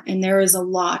trauma. And there is a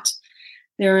lot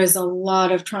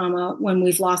of trauma when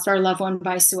we've lost our loved one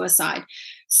by suicide.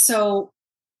 So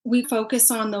we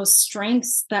focus on those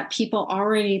strengths that people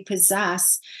already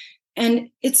possess. And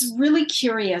it's really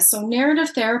curious. So narrative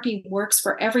therapy works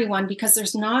for everyone because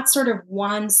there's not sort of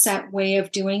one set way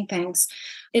of doing things.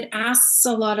 It asks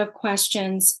a lot of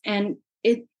questions and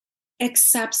it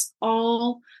accepts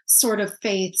all sort of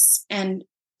faiths and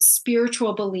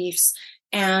spiritual beliefs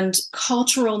and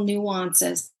cultural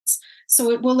nuances. So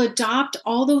it will adopt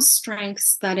all those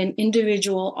strengths that an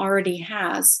individual already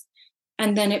has.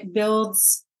 And then it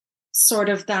builds sort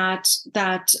of that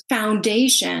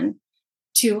foundation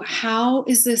to how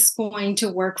is this going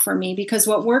to work for me? Because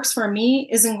what works for me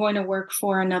isn't going to work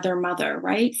for another mother,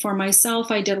 right? For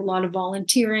myself, I did a lot of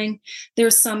volunteering.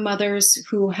 There's some mothers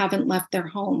who haven't left their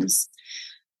homes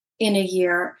in a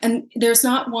year. And there's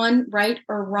not one right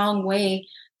or wrong way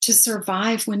to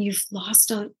survive when you've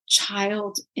lost a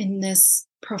child in this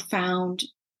profound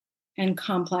and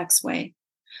complex way.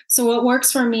 So what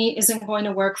works for me isn't going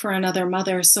to work for another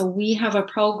mother. So we have a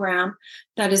program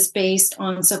that is based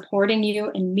on supporting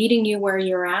you and meeting you where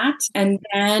you're at. And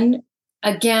then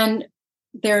again,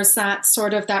 there's that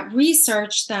sort of that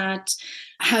research that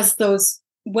has those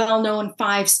well-known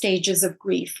 5 stages of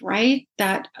grief, right?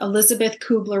 That Elizabeth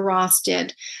Kubler-Ross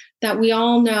did, that we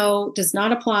all know does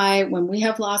not apply when we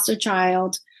have lost a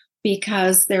child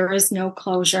because there is no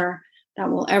closure that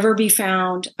will ever be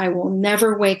found. I will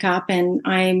never wake up and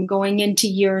I'm going into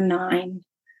year 9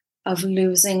 of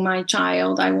losing my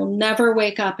child. I will never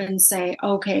wake up and say,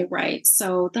 okay, right,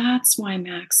 so that's why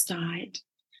Max died.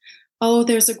 Oh,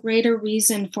 there's a greater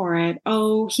reason for it.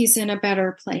 Oh, he's in a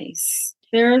better place.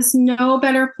 There is no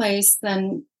better place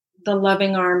than the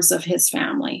loving arms of his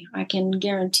family. I can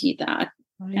guarantee that.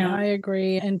 I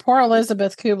agree. And poor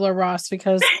Elizabeth Kubler-Ross,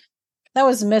 because that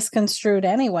was misconstrued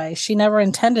anyway. She never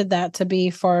intended that to be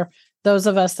for those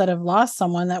of us that have lost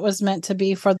someone. That was meant to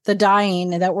be for the dying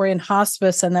that were in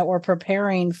hospice and that were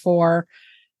preparing for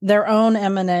their own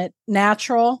imminent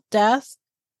natural death.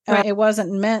 Right. It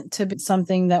wasn't meant to be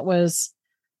something that was,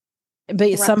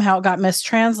 but somehow it got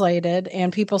mistranslated,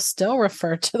 and people still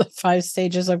refer to the 5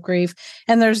 stages of grief.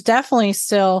 And there's definitely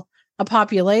still a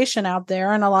population out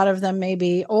there, and a lot of them may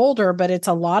be older, but it's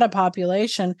a lot of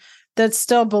population that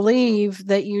still believe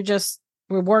that you just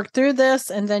we work through this,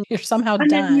 and then you're somehow and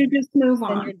done. then you just move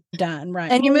on. And you're done,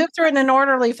 right? And you move through it in an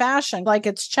orderly fashion, like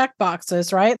it's check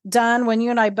boxes, right? Done, when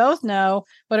you and I both know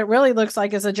what it really looks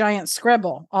like is a giant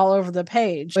scribble all over the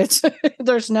page.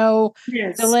 There's no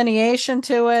delineation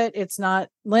to it. It's not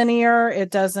linear.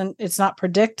 It's not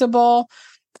predictable.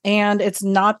 And it's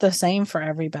not the same for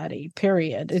everybody,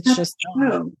 period. It's just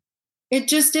true. It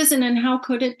just isn't. And how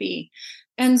could it be?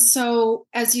 And so,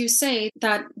 as you say,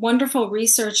 that wonderful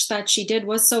research that she did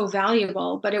was so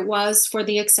valuable, but it was for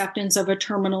the acceptance of a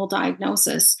terminal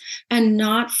diagnosis and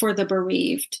not for the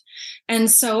bereaved. And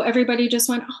so everybody just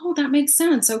went, oh, that makes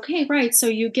sense. Okay, right. So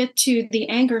you get to the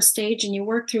anger stage and you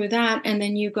work through that, and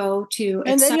then you go to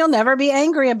and then you'll never be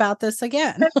angry about this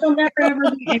again. You'll never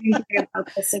ever be angry about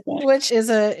this again. Which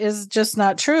is just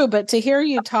not true. But to hear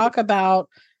you talk about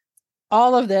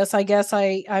all of this, I guess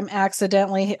I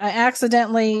accidentally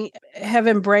have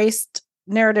embraced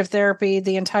narrative therapy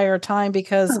the entire time,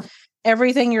 because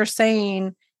everything you're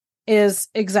saying is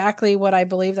exactly what I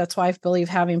believe. That's why I believe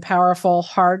having powerful,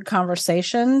 hard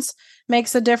conversations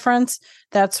makes a difference.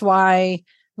 That's why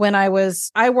when I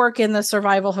work in the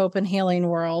survival, hope, and healing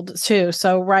world too.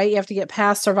 So, right, you have to get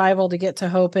past survival to get to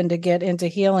hope and to get into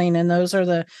healing. And those are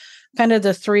the kind of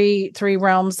the three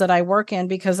realms that I work in,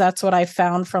 because that's what I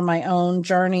found from my own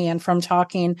journey and from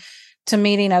talking to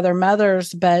meeting other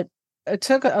mothers. But it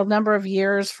took a number of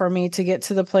years for me to get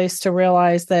to the place to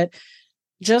realize that,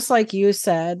 just like you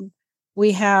said,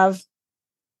 we have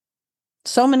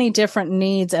so many different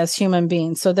needs as human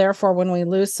beings. So therefore, when we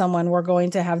lose someone, we're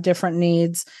going to have different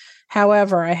needs.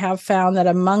 However, I have found that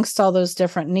amongst all those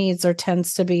different needs, there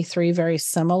tends to be three very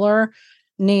similar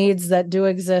needs that do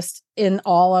exist in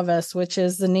all of us, which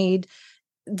is the need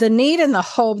and the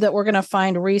hope that we're going to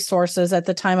find resources at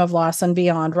the time of loss and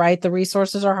beyond, right? The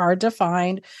resources are hard to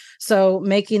find. So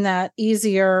making that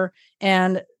easier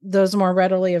and those more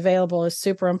readily available is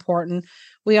super important.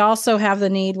 We also have the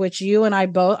need, which you and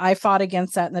I fought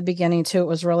against that in the beginning too. It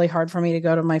was really hard for me to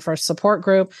go to my first support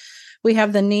group. We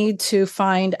have the need to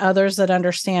find others that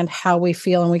understand how we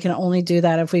feel. And we can only do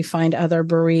that if we find other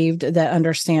bereaved that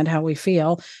understand how we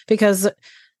feel. Because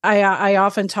I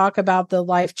often talk about the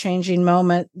life-changing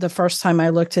moment, the first time I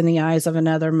looked in the eyes of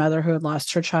another mother who had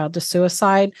lost her child to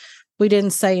suicide. We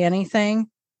didn't say anything,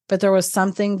 but there was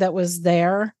something that was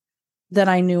there that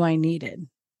I knew I needed.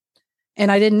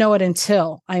 And I didn't know it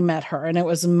until I met her. And it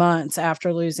was months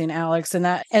after losing Alex. And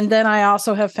then I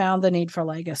also have found the need for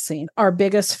legacy. Our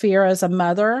biggest fear as a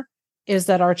mother is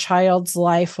that our child's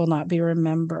life will not be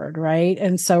remembered, right?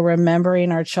 And so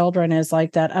remembering our children is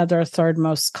like that other third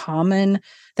most common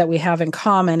that we have in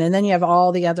common. And then you have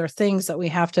all the other things that we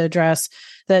have to address,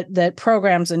 that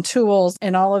programs and tools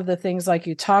and all of the things like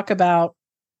you talk about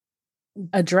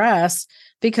address,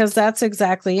 because that's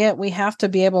exactly it. We have to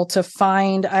be able to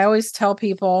find, I always tell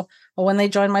people, well, when they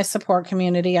join my support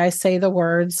community, I say the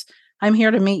words, I'm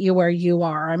here to meet you where you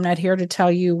are. I'm not here to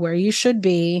tell you where you should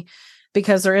be,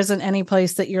 because there isn't any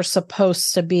place that you're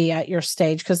supposed to be at your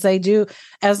stage. Because they do,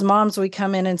 as moms, we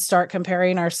come in and start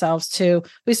comparing ourselves to,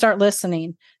 we start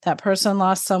listening. That person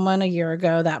lost someone a year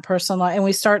ago, that person, and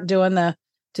we start doing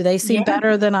do they seem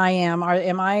better than I am?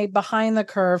 Am I behind the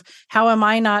curve? How am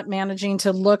I not managing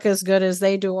to look as good as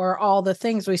they do? Or all the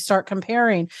things we start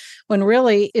comparing, when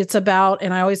really it's about,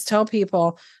 and I always tell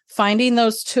people, finding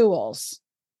those tools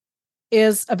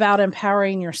is about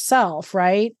empowering yourself,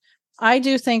 right? I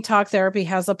do think talk therapy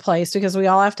has a place, because we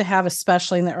all have to have,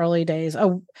 especially in the early days.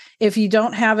 If you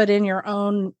don't have it in your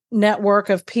own network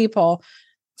of people,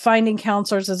 finding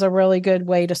counselors is a really good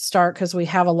way to start, because we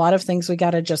have a lot of things we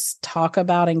got to just talk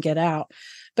about and get out.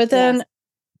 But then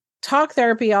talk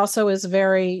therapy also is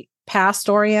very past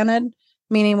oriented,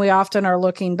 meaning we often are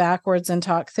looking backwards in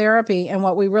talk therapy. And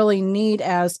what we really need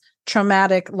as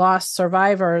traumatic loss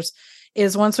survivors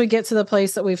is, once we get to the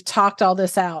place that we've talked all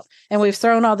this out and we've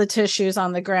thrown all the tissues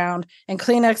on the ground and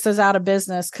Kleenex is out of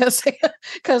business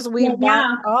because we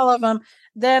bought all of them,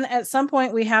 then at some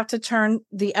point we have to turn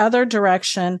the other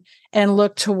direction and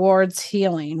look towards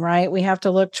healing, right? We have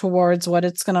to look towards what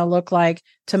it's going to look like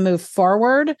to move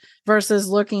forward versus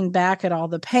looking back at all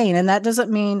the pain. And that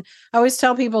doesn't mean, I always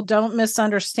tell people, don't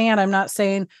misunderstand. I'm not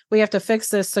saying we have to fix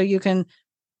this so you can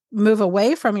move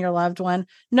away from your loved one.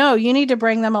 No, you need to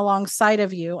bring them alongside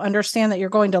of you. Understand that you're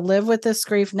going to live with this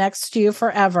grief next to you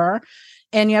forever.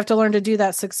 And you have to learn to do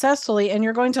that successfully. And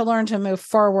you're going to learn to move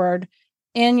forward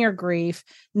in your grief,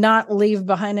 not leave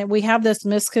behind it. We have this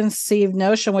misconceived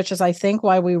notion, which is, I think,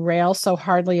 why we rail so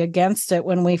hardly against it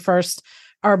when we first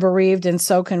are bereaved and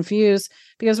so confused,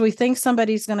 because we think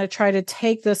somebody's going to try to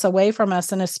take this away from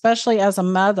us. And especially as a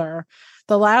mother,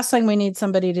 the last thing we need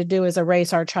somebody to do is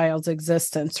erase our child's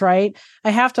existence, right? I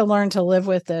have to learn to live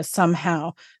with this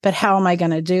somehow, but how am I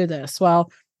going to do this?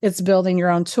 Well, it's building your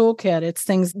own toolkit. It's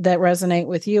things that resonate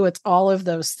with you. It's all of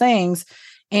those things.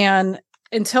 And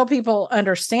until people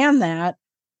understand that,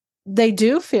 they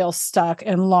do feel stuck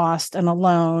and lost and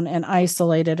alone and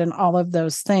isolated and all of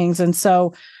those things. And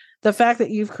so the fact that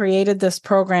you've created this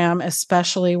program,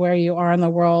 especially where you are in the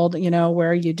world,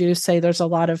 where you do say there's a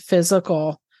lot of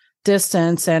physical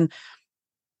distance and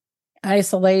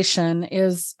isolation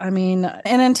is, and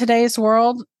in today's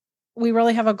world, we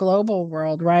really have a global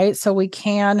world, right? So we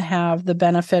can have the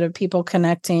benefit of people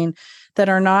connecting that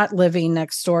are not living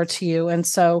next door to you.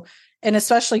 And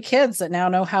especially kids that now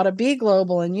know how to be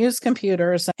global and use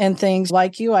computers and things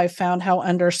like you. I found how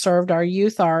underserved our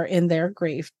youth are in their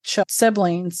grief.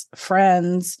 Siblings,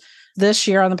 friends. This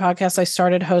year on the podcast, I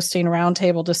started hosting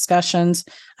roundtable discussions.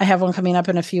 I have one coming up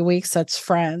in a few weeks. That's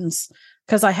friends,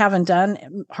 because I haven't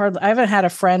had a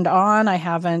friend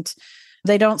on.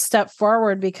 They don't step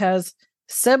forward because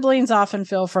siblings often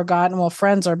feel forgotten. Well,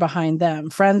 friends are behind them.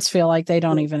 Friends feel like they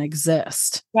don't even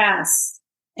exist. Yes.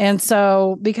 And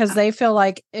so, because they feel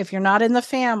like if you're not in the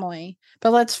family,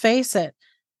 but let's face it,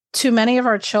 too many of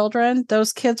our children,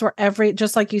 those kids were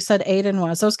just like you said, Aiden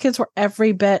was, those kids were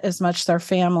every bit as much their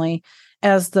family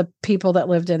as the people that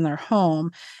lived in their home.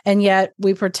 And yet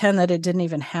we pretend that it didn't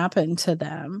even happen to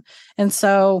them. And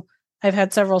so I've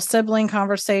had several sibling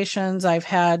conversations. I've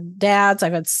had dads,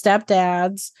 I've had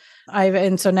stepdads.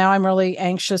 And so now I'm really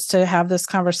anxious to have this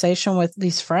conversation with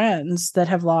these friends that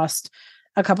have lost.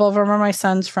 A couple of them are my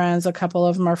son's friends. A couple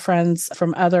of them are friends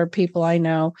from other people I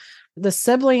know. The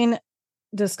sibling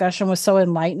discussion was so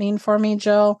enlightening for me,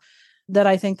 Jill, that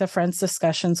I think the friends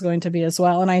discussion is going to be as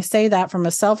well. And I say that from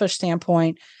a selfish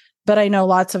standpoint, but I know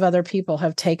lots of other people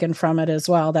have taken from it as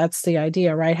well. That's the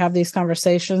idea, right? Have these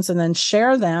conversations and then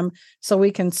share them so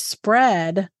we can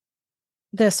spread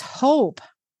this hope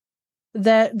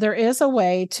that there is a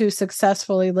way to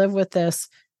successfully live with this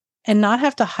and not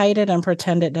have to hide it and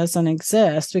pretend it doesn't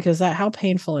exist, because how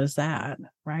painful is that,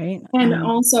 right? And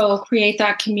also create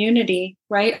that community,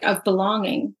 right, of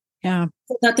belonging. Yeah.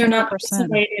 So that they're 100%. Not 100%.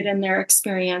 isolated in their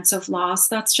experience of loss.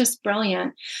 That's just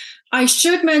brilliant. I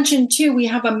should mention too, we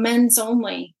have a men's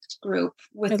only group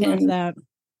within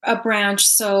a branch.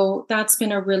 So that's been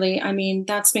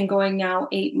that's been going now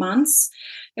 8 months.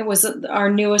 It was our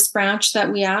newest branch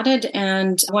that we added.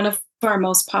 And one of our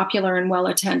most popular and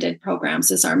well-attended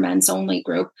programs is our men's only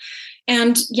group.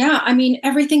 And yeah,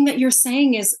 everything that you're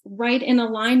saying is right in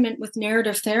alignment with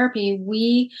narrative therapy.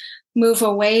 We move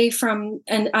away from,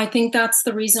 and I think that's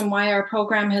the reason why our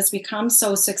program has become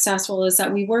so successful, is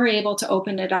that we were able to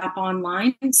open it up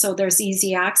online. So there's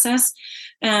easy access.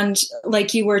 And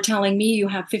like you were telling me, you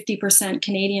have 50%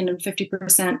 Canadian and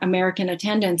 50% American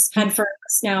attendance. And for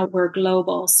us now, we're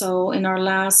global. So in our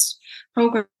last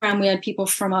program, we had people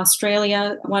from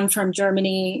Australia, one from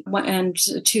Germany, and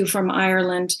two from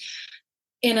Ireland,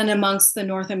 in and amongst the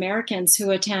North Americans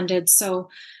who attended. So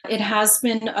it has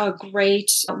been a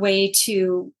great way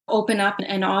to open up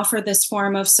and offer this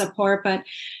form of support. But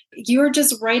you're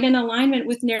just right in alignment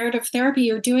with narrative therapy.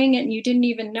 You're doing it and you didn't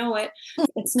even know it.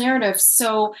 It's narrative.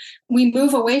 So we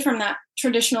move away from that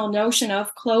traditional notion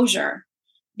of closure,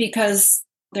 because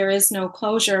there is no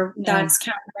closure. Yeah. That's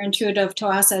counterintuitive to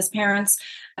us as parents.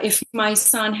 If my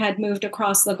son had moved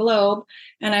across the globe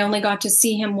and I only got to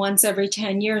see him once every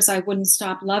 10 years, I wouldn't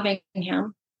stop loving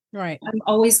him. Right. I'm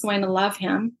always going to love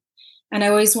him. And I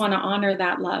always want to honor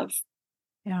that love.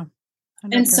 Yeah.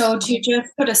 100%. And so to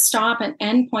just put a stop and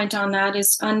end point on that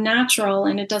is unnatural,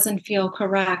 and it doesn't feel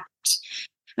correct.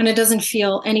 And it doesn't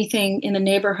feel anything in the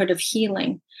neighborhood of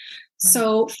healing. Right.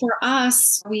 So for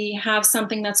us, we have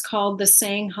something that's called the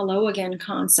saying hello again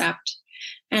concept.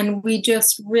 And we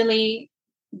just really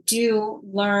do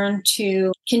learn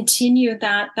to continue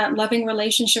that loving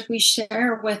relationship we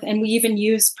share with, and we even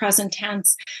use present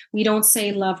tense. We don't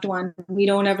say loved one. We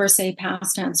don't ever say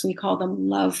past tense. We call them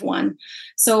loved one.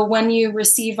 So when you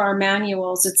receive our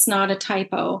manuals, it's not a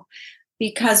typo,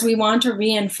 because we want to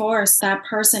reinforce that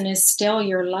person is still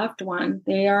your loved one.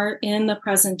 They are in the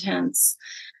present tense.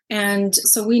 And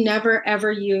so we never,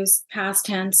 ever use past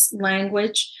tense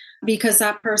language, because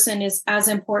that person is as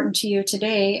important to you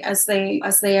today as they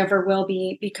ever will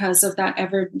be, because of that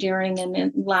ever enduring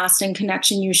and lasting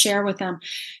connection you share with them.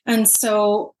 And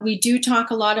so we do talk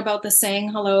a lot about the saying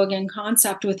hello again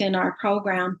concept within our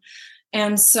program.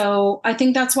 And so I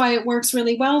think that's why it works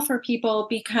really well for people,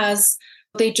 because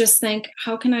they just think,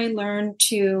 how can I learn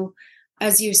to,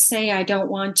 as you say, I don't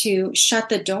want to shut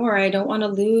the door. I don't want to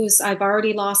lose. I've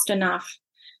already lost enough.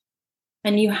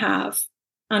 And you have.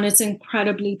 and it's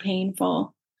incredibly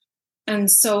painful.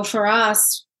 And so for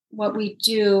us, what we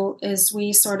do is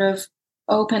we sort of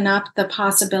open up the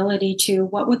possibility to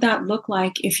what would that look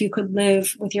like if you could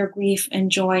live with your grief and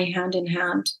joy hand in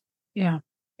hand. Yeah.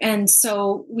 And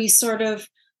so we sort of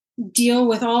deal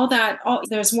with all that.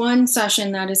 There's one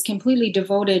session that is completely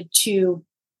devoted to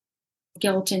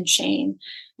guilt and shame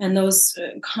and those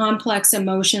complex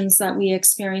emotions that we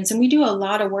experience. And we do a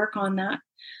lot of work on that.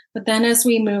 But then as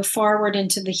we move forward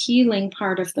into the healing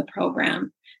part of the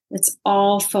program, it's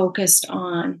all focused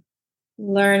on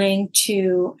learning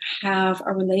to have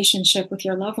a relationship with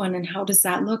your loved one. And how does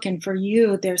that look? And for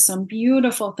you, there's some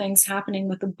beautiful things happening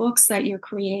with the books that you're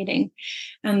creating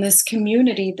and this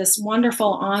community, this wonderful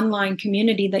online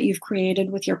community that you've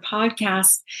created with your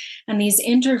podcast and these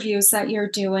interviews that you're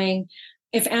doing.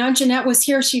 If Aunt Jeanette was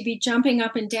here, she'd be jumping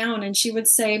up and down and she would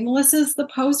say, Melissa's the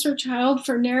poster child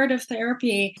for narrative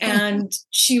therapy. And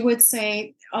she would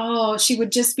say, oh, she would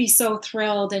just be so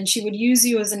thrilled. And she would use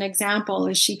you as an example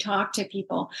as she talked to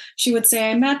people. She would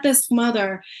say, I met this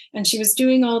mother and she was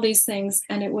doing all these things.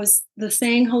 And it was the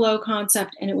saying hello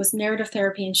concept and it was narrative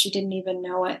therapy and she didn't even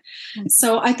know it. Mm-hmm.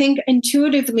 So I think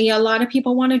intuitively, a lot of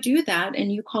people want to do that.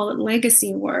 And you call it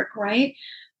legacy work, right?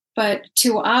 But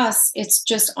to us, it's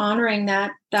just honoring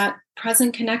that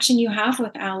present connection you have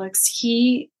with Alex.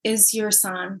 He is your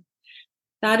son.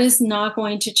 That is not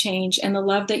going to change. And the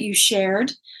love that you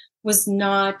shared was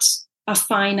not a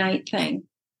finite thing.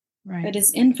 Right. It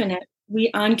is infinite.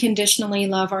 We unconditionally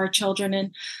love our children.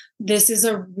 And this is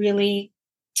a really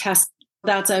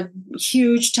that's a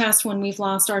huge test when we've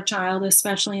lost our child,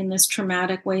 especially in this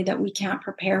traumatic way that we can't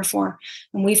prepare for.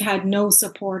 And we've had no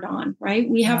support on, right?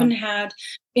 We haven't had,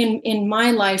 in my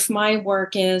life, my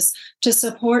work is to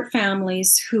support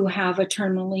families who have a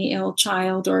terminally ill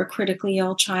child or a critically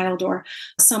ill child or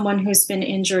someone who's been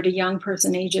injured, a young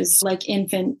person ages like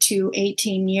infant to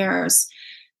 18 years.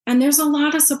 And there's a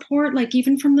lot of support, like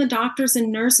even from the doctors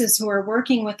and nurses who are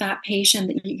working with that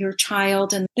patient, your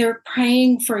child, and they're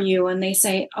praying for you. And they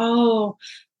say, oh,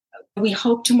 we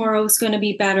hope tomorrow is going to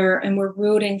be better and we're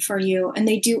rooting for you. And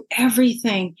they do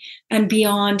everything and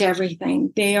beyond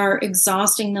everything. They are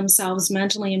exhausting themselves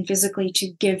mentally and physically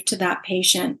to give to that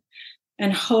patient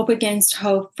and hope against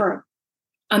hope for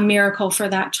a miracle for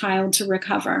that child to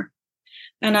recover.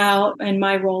 And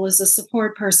my role is a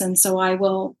support person. So I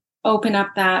will open up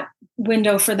that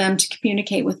window for them to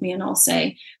communicate with me. And I'll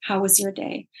say, how was your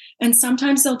day? And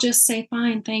sometimes they'll just say,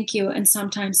 fine, thank you. And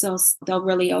sometimes they'll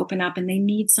really open up and they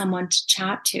need someone to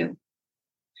chat to.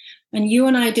 And you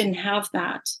and I didn't have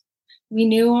that. We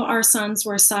knew our sons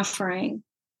were suffering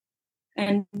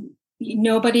and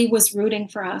nobody was rooting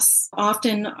for us.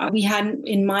 Often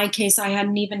in my case, I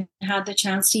hadn't even had the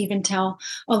chance to even tell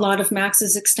a lot of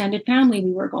Max's extended family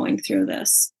we were going through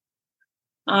this.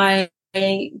 I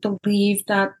believed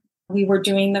that we were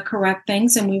doing the correct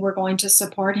things and we were going to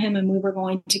support him and we were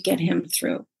going to get him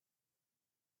through.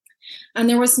 And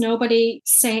there was nobody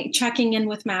checking in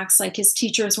with Max, like his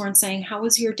teachers weren't saying, how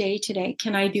was your day today?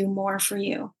 Can I do more for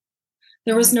you?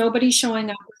 There was nobody showing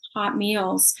up with hot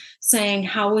meals saying,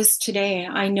 how was today?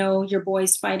 I know your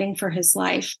boy's fighting for his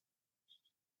life.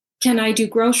 Can I do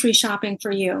grocery shopping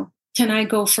for you? Can I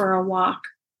go for a walk?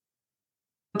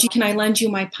 Can I lend you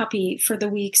my puppy for the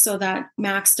week so that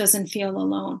Max doesn't feel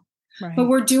alone? Right. But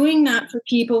we're doing that for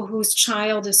people whose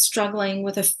child is struggling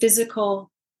with a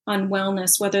physical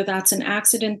unwellness, whether that's an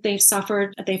accident they've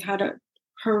suffered, they've had a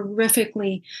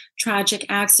horrifically tragic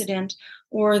accident,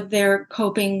 or they're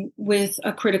coping with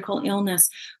a critical illness.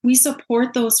 We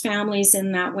support those families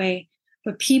in that way.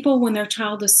 But people, when their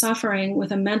child is suffering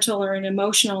with a mental or an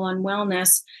emotional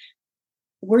unwellness,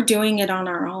 we're doing it on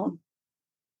our own.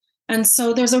 And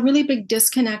so there's a really big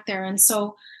disconnect there. And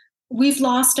so we've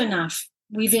lost enough.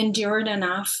 We've endured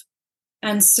enough.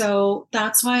 And so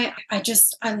that's why I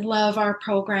love our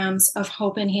programs of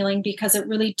hope and healing, because it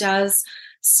really does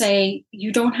say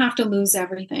you don't have to lose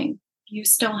everything. You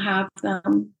still have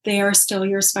them. They are still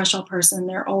your special person.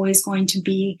 They're always going to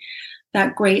be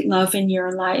that great love in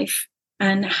your life.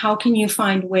 And how can you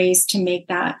find ways to make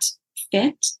that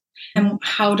fit? And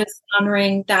how does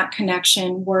honoring that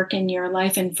connection work in your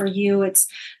life? And for you, it's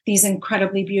these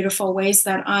incredibly beautiful ways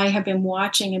that I have been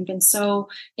watching and been so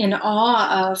in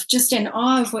awe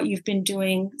of what you've been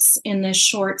doing in this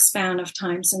short span of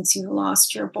time since you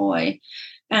lost your boy,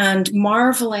 and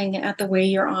marveling at the way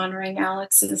you're honoring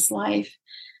Alex's life.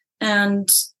 And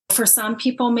for some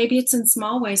people, maybe it's in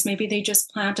small ways. Maybe they just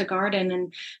plant a garden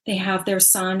and they have their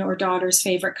son or daughter's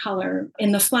favorite color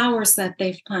in the flowers that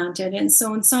they've planted. And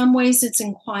so in some ways, it's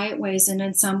in quiet ways. And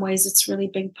in some ways, it's really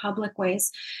big public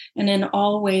ways. And in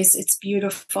all ways, it's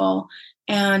beautiful.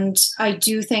 And I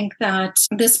do think that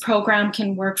this program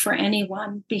can work for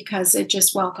anyone because it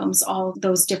just welcomes all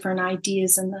those different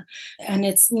ideas and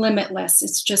it's limitless.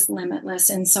 It's just limitless.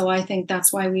 And so I think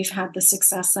that's why we've had the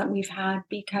success that we've had,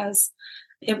 because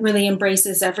it really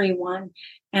embraces everyone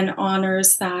and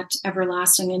honors that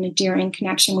everlasting and endearing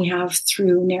connection we have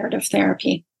through narrative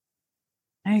therapy.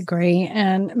 I agree.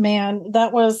 And man,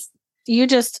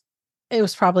 it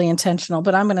was probably intentional,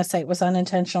 but I'm going to say it was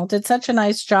unintentional. Did such a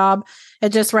nice job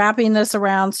at just wrapping this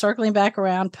around, circling back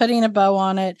around, putting a bow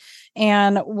on it.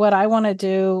 And what I want to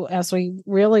do as we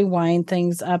really wind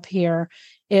things up here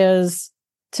is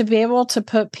to be able to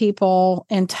put people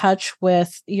in touch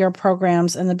with your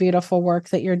programs and the beautiful work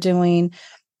that you're doing.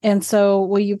 And so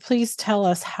will you please tell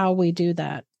us how we do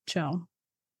that, Jill?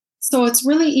 So it's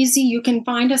really easy. You can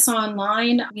find us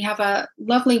online. We have a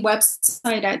lovely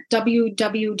website at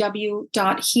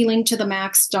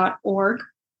www.healingtothemax.org.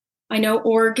 I know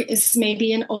org is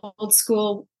maybe an old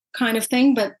school kind of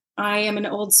thing, but I am an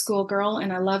old school girl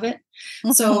and I love it.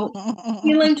 So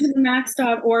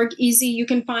healingtothemax.org, easy. You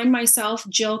can find myself,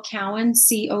 Jill Cowan,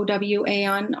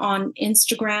 Cowan, on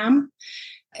Instagram,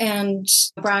 and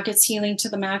brackets Healing to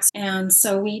the Max. And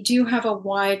so we do have a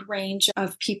wide range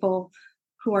of people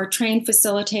who are trained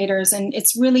facilitators, and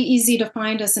it's really easy to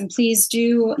find us. And please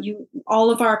do, all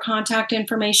of our contact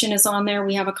information is on there.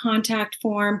 We have a contact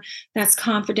form that's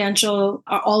confidential.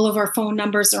 All of our phone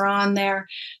numbers are on there.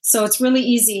 So it's really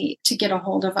easy to get a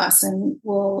hold of us. And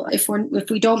if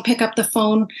we don't pick up the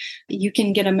phone, you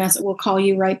can get a message. We'll call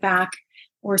you right back,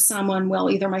 or someone will,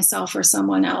 either myself or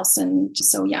someone else. And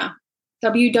so, yeah,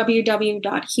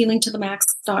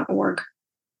 www.healingtothemax.org.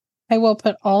 I will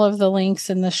put all of the links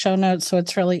in the show notes, so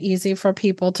it's really easy for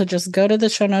people to just go to the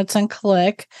show notes and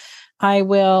click. I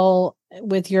will,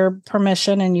 with your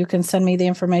permission, and you can send me the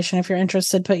information if you're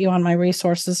interested, put you on my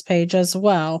resources page as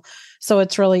well. So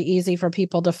it's really easy for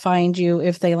people to find you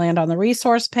if they land on the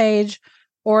resource page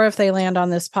or if they land on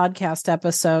this podcast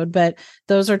episode. But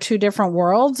those are two different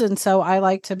worlds. And so I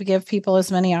like to give people as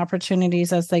many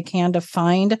opportunities as they can to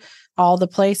find all the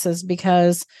places,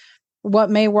 because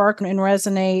what may work and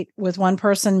resonate with one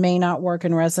person may not work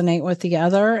and resonate with the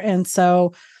other. And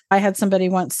so I had somebody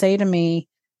once say to me,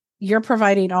 you're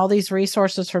providing all these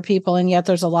resources for people, and yet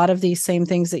there's a lot of these same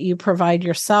things that you provide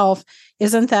yourself.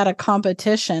 Isn't that a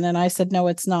competition? And I said, no,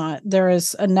 it's not. There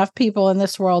is enough people in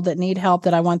this world that need help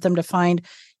that I want them to find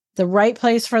the right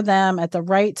place for them at the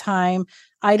right time.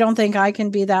 I don't think I can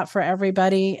be that for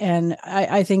everybody. And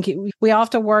I think we all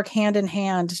have to work hand in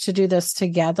hand to do this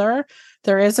together.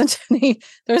 There isn't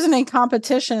any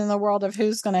competition in the world of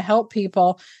who's going to help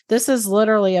people. This is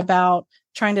literally about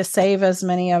trying to save as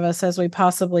many of us as we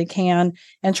possibly can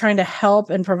and trying to help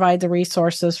and provide the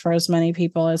resources for as many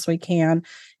people as we can.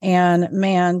 And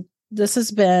man, this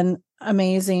has been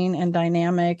amazing and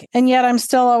dynamic. And yet I'm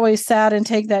still always sad and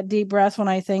take that deep breath when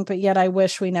I think, but yet I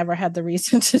wish we never had the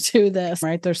reason to do this,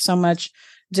 right? There's so much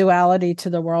duality to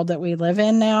the world that we live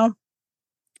in now.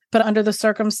 But under the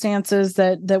circumstances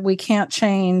that we can't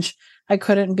change, I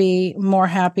couldn't be more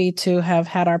happy to have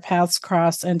had our paths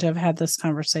cross and to have had this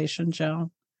conversation,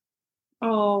 Jill.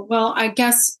 Oh, well, I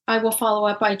guess I will follow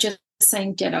up by just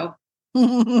saying ditto.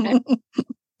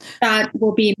 That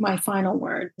will be my final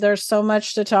word. There's so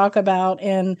much to talk about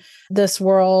in this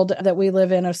world that we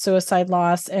live in of suicide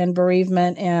loss and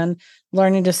bereavement, and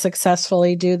learning to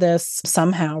successfully do this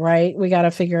somehow, right? We got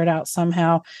to figure it out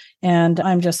somehow. And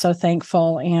I'm just so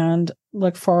thankful and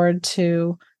look forward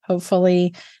to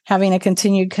hopefully having a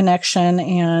continued connection.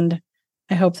 And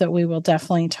I hope that we will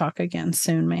definitely talk again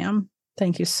soon, ma'am.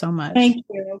 Thank you so much. Thank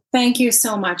you. Thank you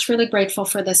so much. Really grateful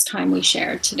for this time we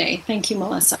shared today. Thank you,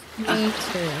 Melissa. Me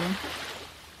too.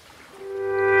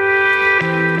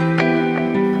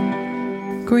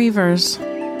 Grievers,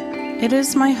 it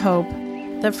is my hope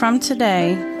that from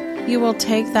today you will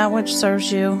take that which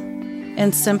serves you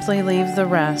and simply leave the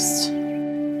rest.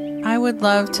 I would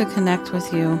love to connect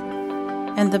with you,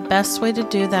 and the best way to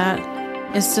do that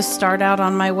is to start out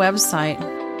on my website,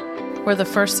 where the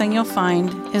first thing you'll find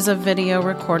is a video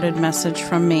recorded message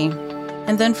from me.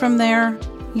 And then from there,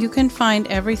 you can find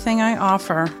everything I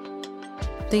offer: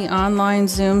 the online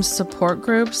Zoom support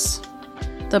groups,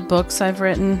 the books I've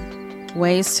written,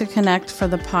 ways to connect for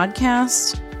the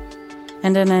podcast,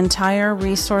 and an entire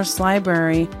resource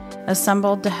library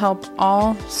assembled to help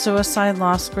all suicide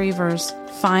loss grievers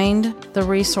find the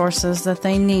resources that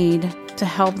they need to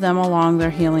help them along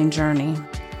their healing journey.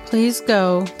 Please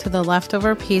go to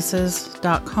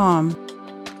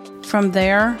theleftoverpieces.com. From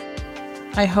there,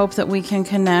 I hope that we can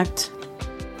connect,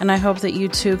 and I hope that you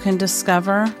too can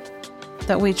discover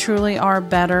that we truly are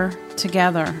better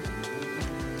together.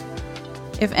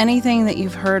 If anything that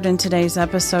you've heard in today's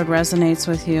episode resonates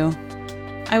with you,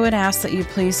 I would ask that you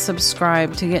please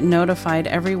subscribe to get notified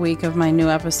every week of my new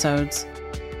episodes.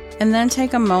 And then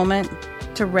take a moment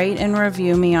to rate and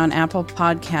review me on Apple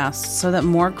Podcasts so that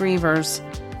more grievers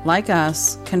like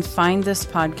us can find this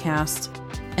podcast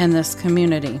and this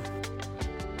community.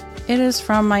 It is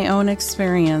from my own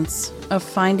experience of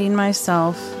finding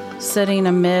myself sitting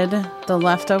amid the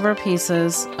leftover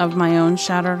pieces of my own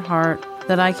shattered heart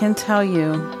that I can tell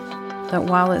you that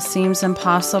while it seems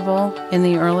impossible in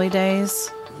the early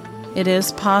days, it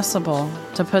is possible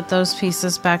to put those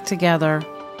pieces back together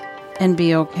and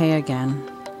be okay again.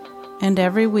 And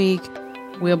every week,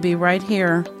 we'll be right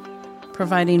here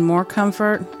providing more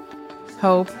comfort,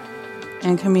 hope,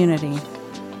 and community.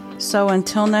 So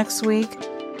until next week,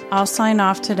 I'll sign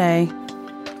off today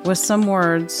with some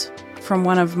words from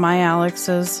one of my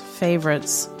Alex's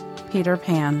favorites, Peter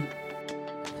Pan.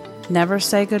 Never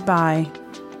say goodbye,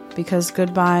 because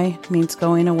goodbye means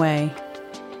going away,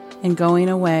 and going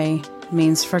away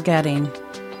means forgetting.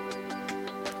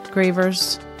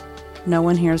 Grievers, no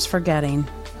one here's forgetting.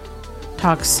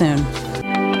 Talk soon.